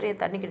அந்த குதிரையை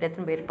தண்ணிக்கிட்ட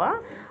எடுத்துன்னு போயிருப்பான்.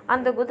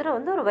 அந்த குதிரை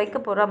வந்து ஒரு வைக்க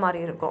போகிற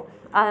மாதிரி இருக்கும்.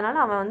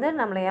 அதனால் அவன் வந்து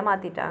நம்மளை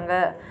ஏமாற்றிட்டாங்க,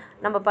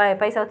 நம்ம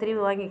பைசாவை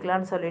திரும்பி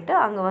வாங்கிக்கலான்னு சொல்லிவிட்டு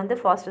அங்கே வந்து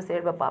ஃபாஸ்டஸ்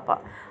எழுப்ப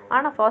பார்ப்பான்.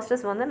 ஆனால்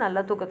ஃபாஸ்டஸ் வந்து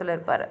நல்லா தூக்கத்தில்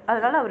இருப்பார்.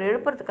 அதனால் அவர்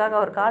எழுப்புறதுக்காக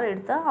அவர் காலை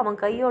எடுத்தால்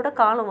அவன் கையோட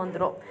காலம்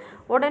வந்துடும்.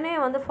 உடனே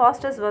வந்து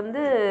ஃபாஸ்டஸ்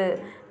வந்து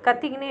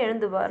கத்திக்கினே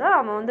எழுந்துவார்.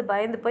 அவன் வந்து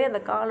பயந்து போய் அந்த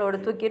காலோட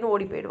தூக்கின்னு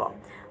ஓடி போயிடுவான்.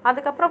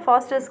 அதுக்கப்புறம்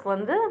ஃபாஸ்டஸ்க்கு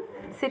வந்து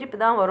சிரிப்பு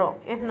தான் வரும்.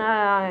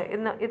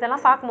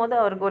 இதெல்லாம் பார்க்கும்போது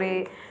அவருக்கு ஒரு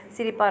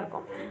சிரிப்பாக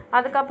இருக்கும்.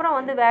 அதுக்கப்புறம்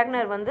வந்து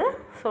வேக்னர் வந்து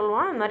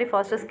சொல்லுவான், இந்த மாதிரி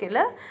ஃபாஸ்டஸ்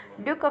கீழே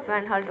டியூக் ஆஃப்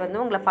வேன்ஹால்ட்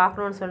வந்து உங்களை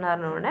பார்க்கணுன்னு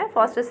சொன்னார்னோடனே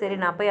ஃபாஸ்டஸ் சரி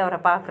நான் போய் அவரை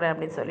பார்க்குறேன்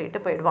அப்படின்னு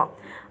சொல்லிட்டு போயிடுவான்.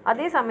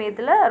 அதே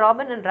சமயத்தில்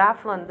ராபின் அண்ட்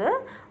ராஃப் வந்து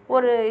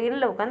ஒரு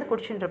இன்னில் உட்காந்து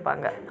குடிச்சுட்டு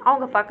இருப்பாங்க.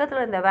 அவங்க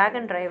பக்கத்தில் இந்த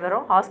வேகன்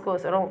டிரைவரும்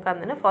ஹார்ஸ்கோசரும்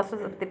உட்காந்துன்னு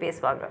ஃபாஸ்டஸை பற்றி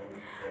பேசுவாங்க.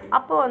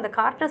 அப்போது அந்த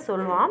கார்ட்டர்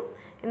சொல்லுவான்,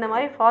 இந்த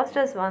மாதிரி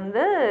ஃபாஸ்டஸ்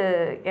வந்து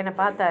என்னை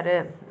பார்த்தாரு,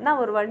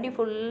 நான் ஒரு வண்டி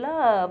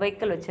ஃபுல்லாக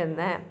வெஹிக்கிள்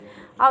வச்சுருந்தேன்.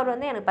 அவர்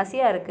வந்து எனக்கு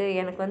பசியாக இருக்குது,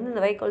 எனக்கு வந்து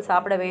இந்த வைக்கோல்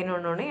சாப்பிட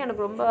வேணும்னோடனே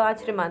எனக்கு ரொம்ப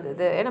ஆச்சரியமாக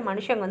இருந்தது. ஏன்னா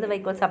மனுஷங்க வந்து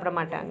வைக்கோல் சாப்பிட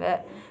மாட்டாங்க.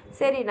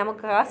 சரி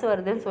நமக்கு காசு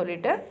வருதுன்னு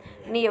சொல்லிவிட்டு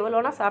நீ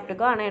எவ்வளோனா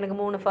சாப்பிட்டுக்கோ, ஆனால் எனக்கு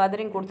 3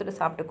 ஃபாதரிங் கொடுத்துட்டு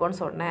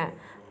சாப்பிட்டுக்கோன்னு சொன்னேன்.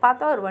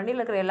 பார்த்தா ஒரு வண்டியில்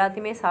இருக்கிற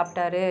எல்லாத்தையுமே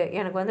சாப்பிட்டாரு,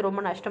 எனக்கு வந்து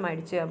ரொம்ப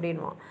நஷ்டமாயிடுச்சு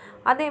அப்படின்வான்.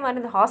 அதே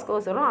மாதிரி இந்த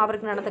ஹார்ஸ்கோசரும்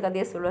அவருக்கு நடந்த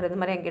கதையை சொல்லுவார். இது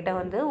மாதிரி என்கிட்ட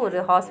வந்து ஒரு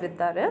ஹார்ஸ்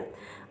விற்றாரு,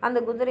 அந்த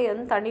குதிரையை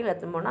வந்து தண்ணியில்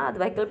எடுத்துன்னு போனால்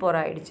அது வைக்கல்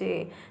போகிற ஆயிடுச்சு.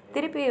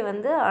 திருப்பி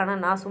வந்து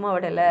ஆனால் நான் சும்மா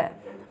விடலை,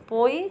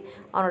 போய்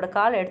அவனோட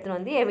காலை எடுத்துன்னு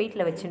வந்து என்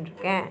வீட்டில்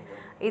வச்சுட்டுருக்கேன்,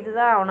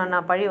 இதுதான் அவனை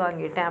நான் பழி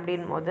வாங்கிட்டேன்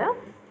அப்படின் போது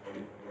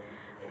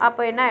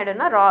அப்போ என்ன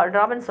ஆகிடும்னா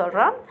ராபின்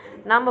சொல்கிறான்,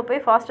 நம்ம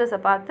போய் ஃபாஸ்டஸை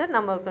பார்த்து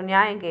நம்மளுக்கு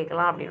நியாயம்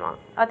கேட்கலாம் அப்படின்வான்.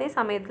 அதே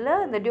சமயத்தில்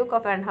இந்த டியூக்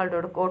ஆஃப்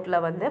வேன்ஹால்டோட கோர்ட்டில்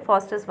வந்து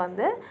ஃபாஸ்டஸ்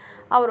வந்து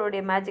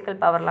அவருடைய மேஜிக்கல்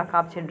பவர்லாம்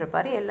காமிச்சுட்டு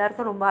இருப்பார்.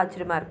 எல்லாருக்கும் ரொம்ப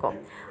ஆச்சரியமாக இருக்கும்.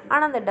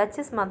 ஆனால் அந்த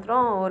டச்சஸ்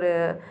மாத்திரம் ஒரு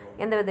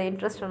எந்தவித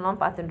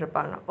இன்ட்ரெஸ்டெல்லாம் பார்த்துட்டு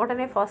இருப்பாங்க.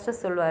 உடனே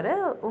ஃபாஸ்டஸ் சொல்லுவார்,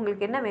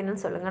 உங்களுக்கு என்ன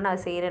வேணும்னு சொல்லுங்கள்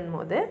நான் செய்கிறேன்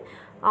போது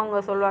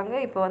அவங்க சொல்லுவாங்க,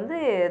 இப்போ வந்து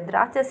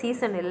திராட்சை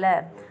சீசன் இல்லை,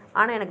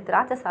 ஆனால் எனக்கு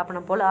திராட்சை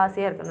சாப்பிடணும் போல்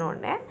ஆசையாக இருக்குன்னு.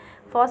 உடனே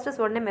ஃபாஸ்டஸ்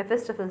உடனே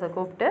மெஃபிஸ்டோஃபல்ஸை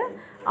கூப்பிட்டு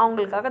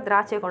அவங்களுக்காக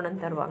திராட்சையை கொண்டு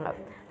வந்து தருவாங்க.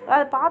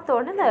 அதை பார்த்த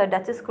உடனே இந்த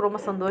டச்சஸ்க்கு ரொம்ப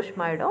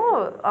சந்தோஷமாயிடும்.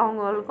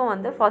 அவங்களுக்கும்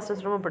வந்து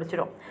ஃபாஸ்டஸ் ரொம்ப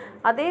பிடிச்சிடும்.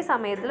 அதே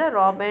சமயத்தில்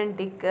ராபின்,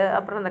 டிக்கு,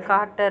 அப்புறம் அந்த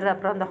கார்ட்டர்,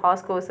 அப்புறம் அந்த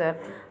ஹார்ஸ்கோசர்,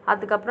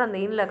 அதுக்கப்புறம் அந்த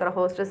இன்னில் இருக்கிற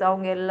ஹோஸ்டஸ்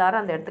அவங்க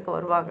எல்லாரும் அந்த இடத்துக்கு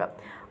வருவாங்க.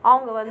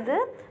 அவங்க வந்து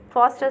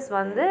ஃபாஸ்டஸ்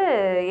வந்து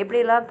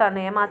எப்படிலாம்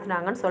தன்னை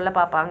ஏமாற்றினாங்கன்னு சொல்ல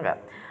பார்ப்பாங்க.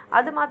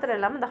 அது மாத்திரம்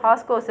இல்லாமல் இந்த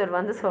ஹார்ஸ்கோசர்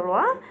வந்து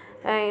சொல்லுவான்,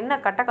 என்ன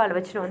கட்டைக்கால்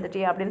வச்சுட்டு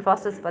வந்துட்டியா அப்படின்னு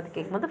ஃபாஸ்டஸ் பார்த்து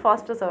கேட்கும்போது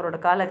ஃபாஸ்டஸ் அவரோட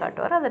காலை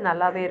காட்டுவார். அது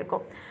நல்லாவே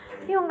இருக்கும்.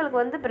 இவங்களுக்கு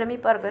வந்து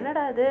பிரமிப்பாக இருக்கும்,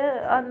 என்னடா அது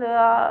அந்த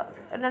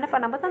நினைப்பா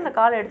நம்ம தான் அந்த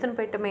காலை எடுத்துன்னு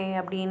போயிட்டோமே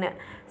அப்படின்னு.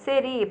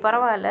 சரி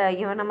பரவாயில்ல,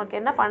 இவன் நமக்கு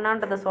என்ன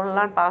பண்ணான்றதை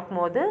சொல்லலான்னு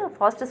பார்க்கும்போது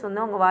ஃபாஸ்டஸ்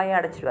வந்து அவங்க வாயை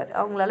அடைச்சிடுவார்.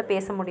 அவங்களால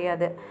பேச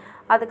முடியாது.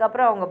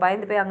 அதுக்கப்புறம் அவங்க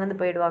பயந்து போய்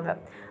அங்கேருந்து போயிடுவாங்க.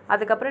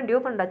 அதுக்கப்புறம்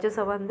டியூக் அண்ட்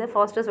டச்சஸை வந்து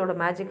ஃபாஸ்டஸோட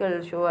மேஜிக்கல்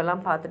ஷோ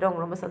எல்லாம் பார்த்துட்டு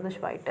அவங்க ரொம்ப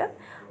சந்தோஷமாயிட்டு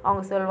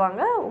அவங்க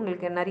சொல்லுவாங்க,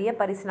 உங்களுக்கு நிறைய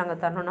பரிசு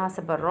நாங்கள் தரணும்னு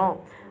ஆசைப்பட்றோம்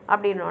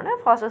அப்படின்னோடனே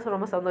ஃபாஸ்டஸ்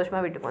ரொம்ப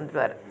சந்தோஷமாக வீட்டுக்கு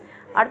வந்துடுவார்.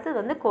 அடுத்தது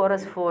வந்து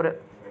கோரஸ் 4.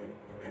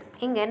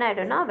 இங்கே என்ன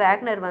ஆகிடும்னா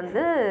வேக்னர்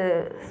வந்து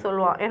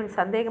சொல்லுவான், எனக்கு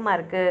சந்தேகமாக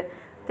இருக்குது,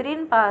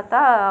 திடீர்னு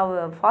பார்த்தா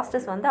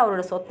ஃபாஸ்டஸ் வந்து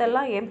அவரோட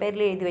சொத்தெல்லாம் என்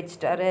பேர்லேயே எழுதி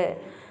வச்சுட்டாரு,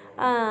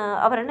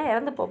 அவர் என்ன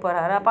இறந்து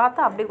போகிறாரா,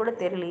 பார்த்தா அப்படி கூட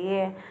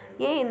தெரியலையே,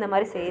 ஏன் இந்த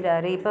மாதிரி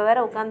செய்கிறாரு, இப்போ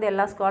வேறு உட்காந்து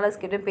எல்லா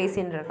ஸ்காலர்ஸ்கிட்டையும்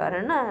பேசின்னு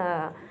இருக்காருன்னு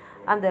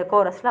அந்த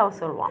கோரஸில்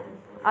அவன் சொல்லுவான்.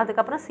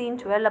 அதுக்கப்புறம்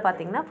சீன் 12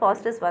 பார்த்திங்கன்னா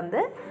ஃபாஸ்டஸ் வந்து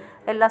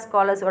எல்லா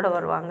ஸ்காலர்ஸோடு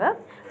வருவாங்க.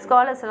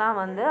 ஸ்காலர்ஸ்லாம்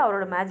வந்து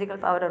அவரோட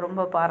மேஜிக்கல் பவரை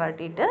ரொம்ப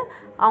பாராட்டிட்டு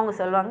அவங்க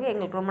சொல்லுவாங்க,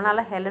 எங்களுக்கு ரொம்ப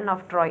நாளாக ஹெலன்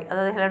ஆஃப் ட்ராய்,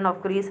 அதாவது ஹெலன்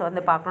ஆஃப் கிரீஸை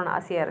வந்து பார்க்கணுன்னு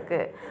ஆசையாக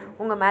இருக்குது,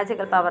 உங்கள்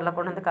மேஜிக்கல் பவரில்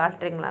கொண்டு வந்து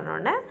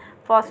காட்டுறீங்களான்னொடனே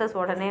ஃபாஸ்டஸ்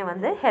உடனே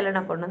வந்து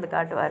ஹெலனை கொண்டு வந்து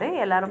காட்டுவார்.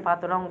 எல்லோரும்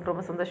பார்த்தோன்னா அவங்களுக்கு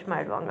ரொம்ப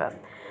சந்தோஷமாகிடுவாங்க.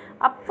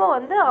 அப்போ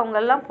வந்து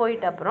அவங்கெல்லாம்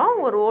போயிட்ட அப்புறம்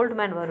ஒரு ஓல்டு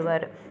மேன்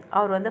வருவார்.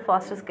 அவர் வந்து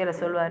ஃபாஸ்டஸ் கீழே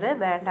சொல்லுவார்,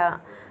 வேண்டாம்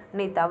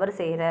நீ தவறு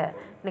செய்கிற,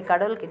 நீ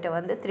கடவுள்கிட்ட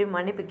வந்து திரும்பி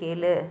மன்னிப்பு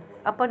கேளு,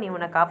 அப்போ நீ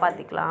உன்னை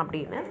காப்பாற்றிக்கலாம்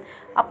அப்படின்னு.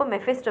 அப்போ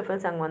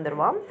மெஃபிஸ்டோஃபல்ஸ் அங்கே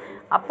வந்துடுவான்.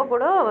 அப்போ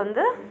கூட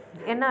வந்து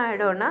என்ன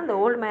ஆகிடும்னா அந்த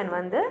ஓல்டு மேன்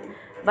வந்து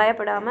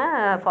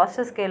பயப்படாமல்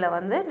ஃபாஸ்டஸ் கீழே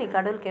வந்து நீ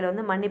கடவுள் கீழே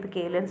வந்து மன்னிப்பு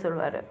கேளுன்னு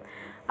சொல்லுவார்.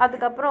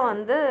 அதுக்கப்புறம்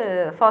வந்து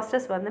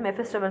ஃபாஸ்டஸ் வந்து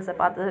மெஃபிஸ்டபிள்ஸை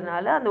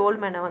பார்த்ததுனால அந்த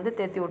ஓல்ட் மேனை வந்து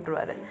தேர்த்தி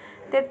விட்டுருவார்.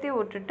 தேர்த்தி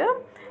விட்டுட்டு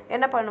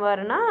என்ன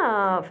பண்ணுவாருன்னா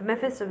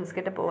மெஃபிஸ்டபிள்ஸ்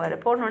கிட்டே போவார்.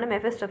 போனோடனே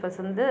மெஃபிஸ்டபிள்ஸ்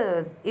வந்து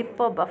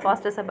இப்போ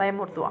ஃபாஸ்டஸை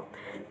பயமுறுத்துவான்.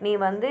 நீ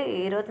வந்து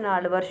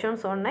 24 வருஷம்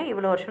சொன்னேன்,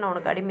 இவ்வளோ வருஷம் நான்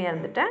உனக்கு அடிமையாக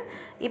இருந்துட்டேன்,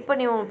 இப்போ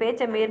நீ உன்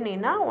பேச்சை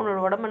மீறினா உன்னோட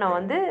உடம்பை நான்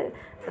வந்து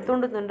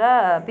துண்டு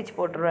துண்டாக பிச்சு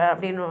போட்டுருவேன்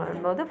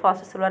அப்படின்னு போது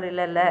ஃபாஸ்டஸ் சொல்லுவார்,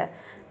 இல்லை இல்லை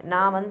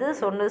நான் வந்து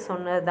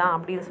சொன்னது தான்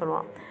அப்படின்னு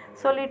சொல்லுவான்.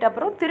 சொல்லிவிட்டு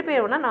அப்புறம் திருப்பி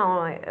ஒன்று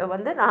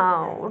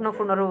நான்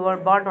உனக்கு இன்னொரு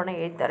பாண்ட்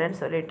ஒன்று எழுதி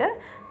தரேன்னு சொல்லிவிட்டு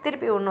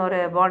திருப்பி இன்னொரு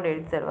பாண்ட்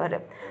எழுதி தருவார்.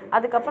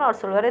 அதுக்கப்புறம் அவர்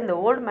சொல்லுவார், இந்த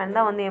ஓல்டு மேன்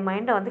தான் வந்து என்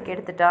மைண்டை வந்து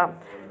கெடுத்துட்டான்,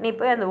 நீ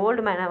போய் அந்த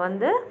ஓல்டு மேனை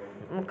வந்து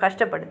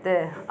கஷ்டப்படுத்து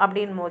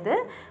அப்படின் போது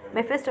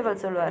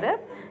மெஃபிஸ்டபிள் சொல்லுவார்,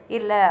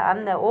 இல்லை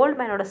அந்த ஓல்டு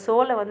மேனோட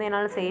சோலை வந்து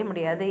என்னால் செய்ய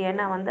முடியாது,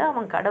 ஏன்னா வந்து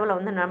அவன் கடவுளை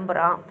வந்து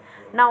நம்புகிறான்,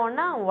 நான்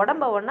ஒன்றா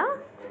உடம்பை ஒன்றா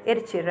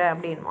எரிச்சிடுறேன்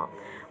அப்படின்வான்.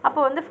 அப்போ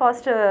வந்து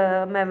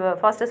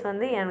ஃபாஸ்டஸ்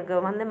வந்து எனக்கு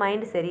வந்து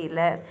மைண்டு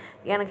சரியில்லை,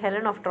 எனக்கு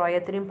ஹெலன் ஆஃப் ட்ராயை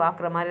திரும்பி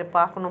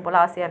பார்க்கணும்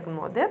போல் ஆசையாக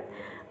இருக்கும்போது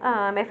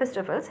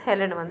மெஃபிஸ்டபிள்ஸ்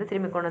ஹெலனை வந்து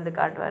திரும்பி கொண்டு வந்து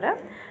காட்டுவார்.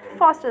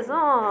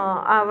 ஃபாஸ்டஸும்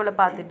அவளை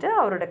பார்த்துட்டு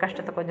அவரோட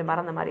கஷ்டத்தை கொஞ்சம்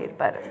மறந்த மாதிரி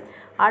இருப்பார்.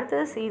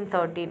 அடுத்தது சீன்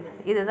 13.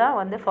 இதுதான்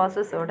வந்து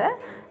ஃபாஸ்டஸோட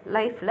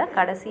லைஃப்பில்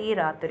கடைசி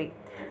ராத்திரி.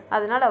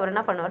 அதனால் அவர்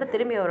என்ன பண்ணுவார்,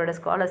 திரும்பி அவரோட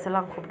ஸ்காலர்ஸ்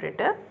எல்லாம்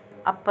கூப்பிட்டுட்டு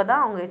அப்போ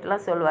தான்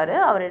அவங்ககிட்டலாம் சொல்லுவார்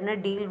அவர் என்ன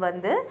டீல்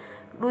வந்து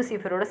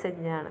லூசிஃபரோட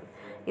செஞ்சான்னு.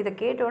 இதை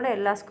கேட்டோன்னே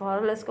எல்லா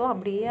ஸ்காலர்ஸ்க்கும்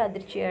அப்படியே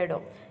அதிர்ச்சி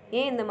ஆகிடும்.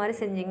 ஏன் இந்த மாதிரி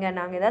செஞ்சீங்க,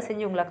 நாங்கள் எதாவது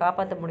செஞ்சு உங்களை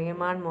காப்பாற்ற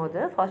முடியுமான்னு போது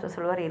ஃபாஸ்டஸ்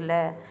சொல்லுவார், இல்லை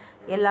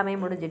எல்லாமே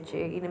முடிஞ்சிடுச்சு,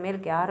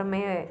 இனிமேலுக்கு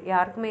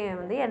யாருக்குமே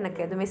வந்து எனக்கு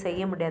எதுவுமே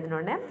செய்ய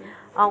முடியாதுன்னு.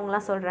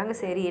 அவங்களாம் சொல்கிறாங்க,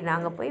 சரி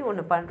நாங்கள் போய்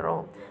ஒன்று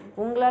பண்ணுறோம்,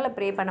 உங்களால்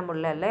ப்ரே பண்ண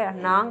முடியல,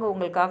 நாங்கள்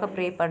உங்களுக்காக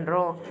ப்ரே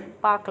பண்ணுறோம்,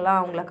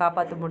 பார்க்கலாம் உங்களை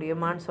காப்பாற்ற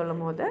முடியுமான்னு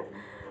சொல்லும் போது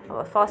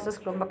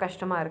ஃபாஸ்டஸ்க்கு ரொம்ப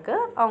கஷ்டமாக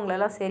இருக்குது.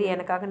 அவங்களெல்லாம் சரி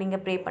எனக்காக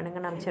நீங்கள் ப்ரே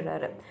பண்ணுங்கன்னு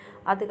அனுப்பிச்சிடுறாரு.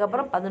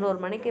 அதுக்கப்புறம் 11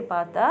 மணிக்கு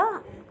பார்த்தா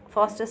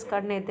ஃபாஸ்டஸ்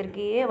கண்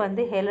எதிர்க்கையே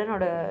வந்து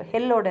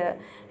ஹெல்லோட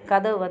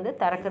கதவு வந்து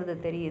திறக்கிறது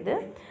தெரியுது.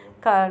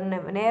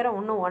 நேரம்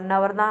இன்னும் 1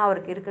 hour தான்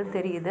அவருக்கு இருக்குன்னு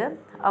தெரியுது.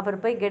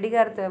 அவர் போய்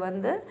கடிகாரத்தை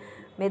வந்து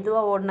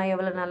மெதுவாக ஓடினா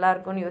எவ்வளோ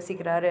நல்லாயிருக்கும்னு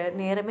யோசிக்கிறாரு,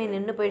 நேரமே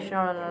நின்று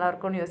போயிடுச்சுன்னா அவ்வளோ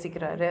நல்லாயிருக்கும்னு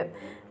யோசிக்கிறாரு.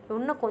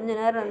 இன்னும்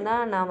கொஞ்சம் நேரம்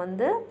தான் நான்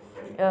வந்து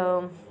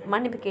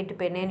மன்னிப்பு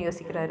கேட்டுப்பேனேன்னு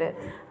யோசிக்கிறாரு.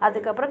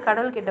 அதுக்கப்புறம்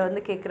கடவுள்கிட்ட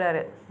வந்து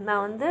கேட்குறாரு,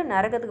 நான் வந்து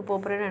நரகத்துக்கு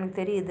போகிறேன்னு எனக்கு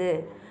தெரியுது,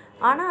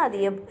 ஆனால்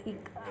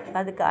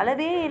அதுக்கு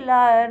அளவே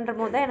இல்லைன்ற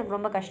போது தான் எனக்கு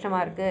ரொம்ப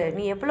கஷ்டமாக இருக்குது,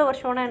 நீ எவ்வளோ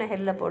வருஷம் வேணால் என்னை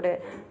ஹெல்லில் போடு,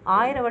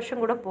 1000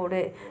 வருஷம் கூட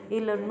போடு,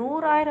 இல்லை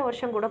 100,000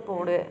 வருஷம் கூட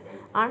போடு,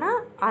 ஆனால்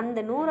அந்த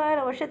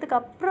 100,000 வருஷத்துக்கு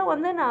அப்புறம்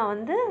வந்து நான்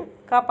வந்து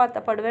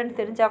காப்பாற்றப்படுவேன்னு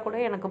தெரிஞ்சால் கூட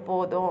எனக்கு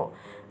போதும்,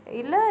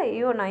 இல்லை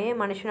ஐயோ நான்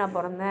ஏன் மனுஷனாக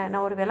பிறந்தேன்,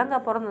 நான் ஒரு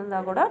விலங்காக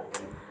பிறந்திருந்தா கூட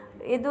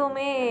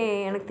எதுவுமே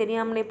எனக்கு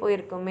தெரியாமலே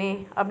போயிருக்குமே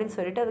அப்படின்னு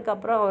சொல்லிட்டு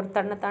அதுக்கப்புறம் அவர்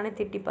தன்னைத்தானே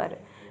திட்டிப்பார்.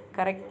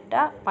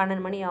 கரெக்டாக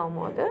 12 மணி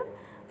ஆகும்போது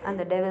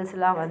அந்த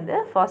டெவில்ஸ்லாம் வந்து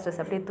ஃபாஸ்டஸ்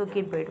அப்படியே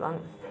தூக்கிட்டு போயிடுவாங்க.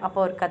 அப்போ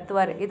அவர்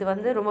கத்துவார், இது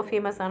வந்து ரொம்ப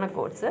ஃபேமஸான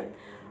coats,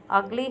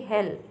 ugly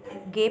Hell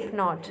gap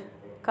not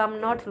come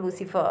not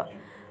Lucifer,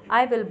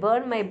 I will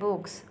burn my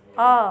books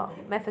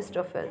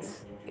மெஃபிஸ்டோஃபெல்ஸ்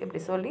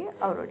இப்படி சொல்லி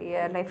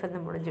அவருடைய லைஃப்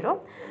வந்து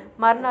முடிஞ்சிடும்.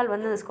 மறுநாள்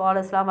வந்து அந்த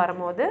ஸ்காலர்ஸ்லாம்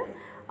வரும்போது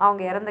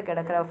அவங்க இறந்து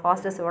கிடக்கிற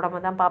ஃபாஸ்டஸ்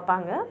உடம்பு தான்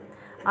பார்ப்பாங்க.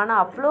 ஆனால்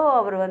அவ்வளோ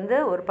அவர் வந்து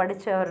ஒரு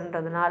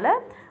படித்தவர்ன்றதுனால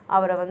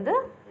அவரை வந்து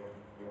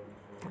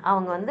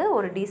அவங்க வந்து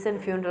ஒரு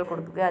டீசன்ட் ஃபியூனரல்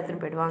கொடுத்துட்டு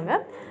எடுத்துன்னு போயிடுவாங்க.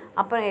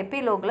 அப்புறம்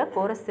எபிலோகில்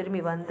கோரஸ்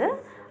திரும்பி வந்து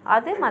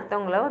அது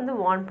மற்றவங்கள வந்து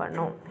வார்ன்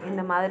பண்ணும்,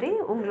 இந்த மாதிரி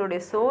உங்களுடைய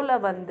சோலை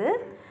வந்து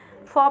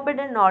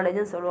ஃபார்பிடன்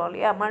நாலேஜ்னு சொல்லுவோம்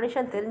இல்லையா,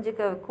 மனுஷன்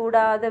தெரிஞ்சிக்க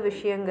கூடாத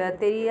விஷயங்கள்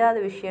தெரியாத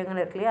விஷயங்கள்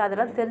இருக்கு இல்லையா,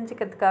 அதெல்லாம்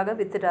தெரிஞ்சுக்கிறதுக்காக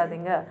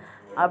வித்துடாதீங்க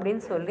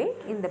அப்படின்னு சொல்லி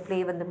இந்த ப்ளே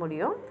வந்து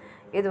முடியும்.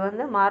 இது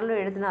வந்து மார்லோ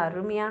எழுதின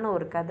அருமையான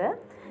ஒரு கதை.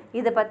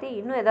 இதை பற்றி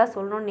இன்னும் எதாவது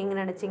சொல்லணும்னு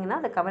நீங்கள் நினச்சிங்கன்னா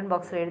அதை கமெண்ட்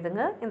பாக்ஸில்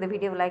எழுதுங்க. இந்த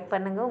வீடியோவை லைக்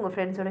பண்ணுங்கள், உங்கள்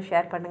ஃப்ரெண்ட்ஸோடு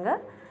ஷேர்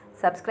பண்ணுங்கள்.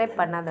 சப்ஸ்கிரைப்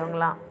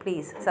பண்ணாதவங்களாம்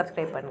ப்ளீஸ்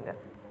சப்ஸ்கிரைப் பண்ணுங்கள்.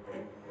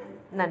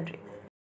 நன்றி.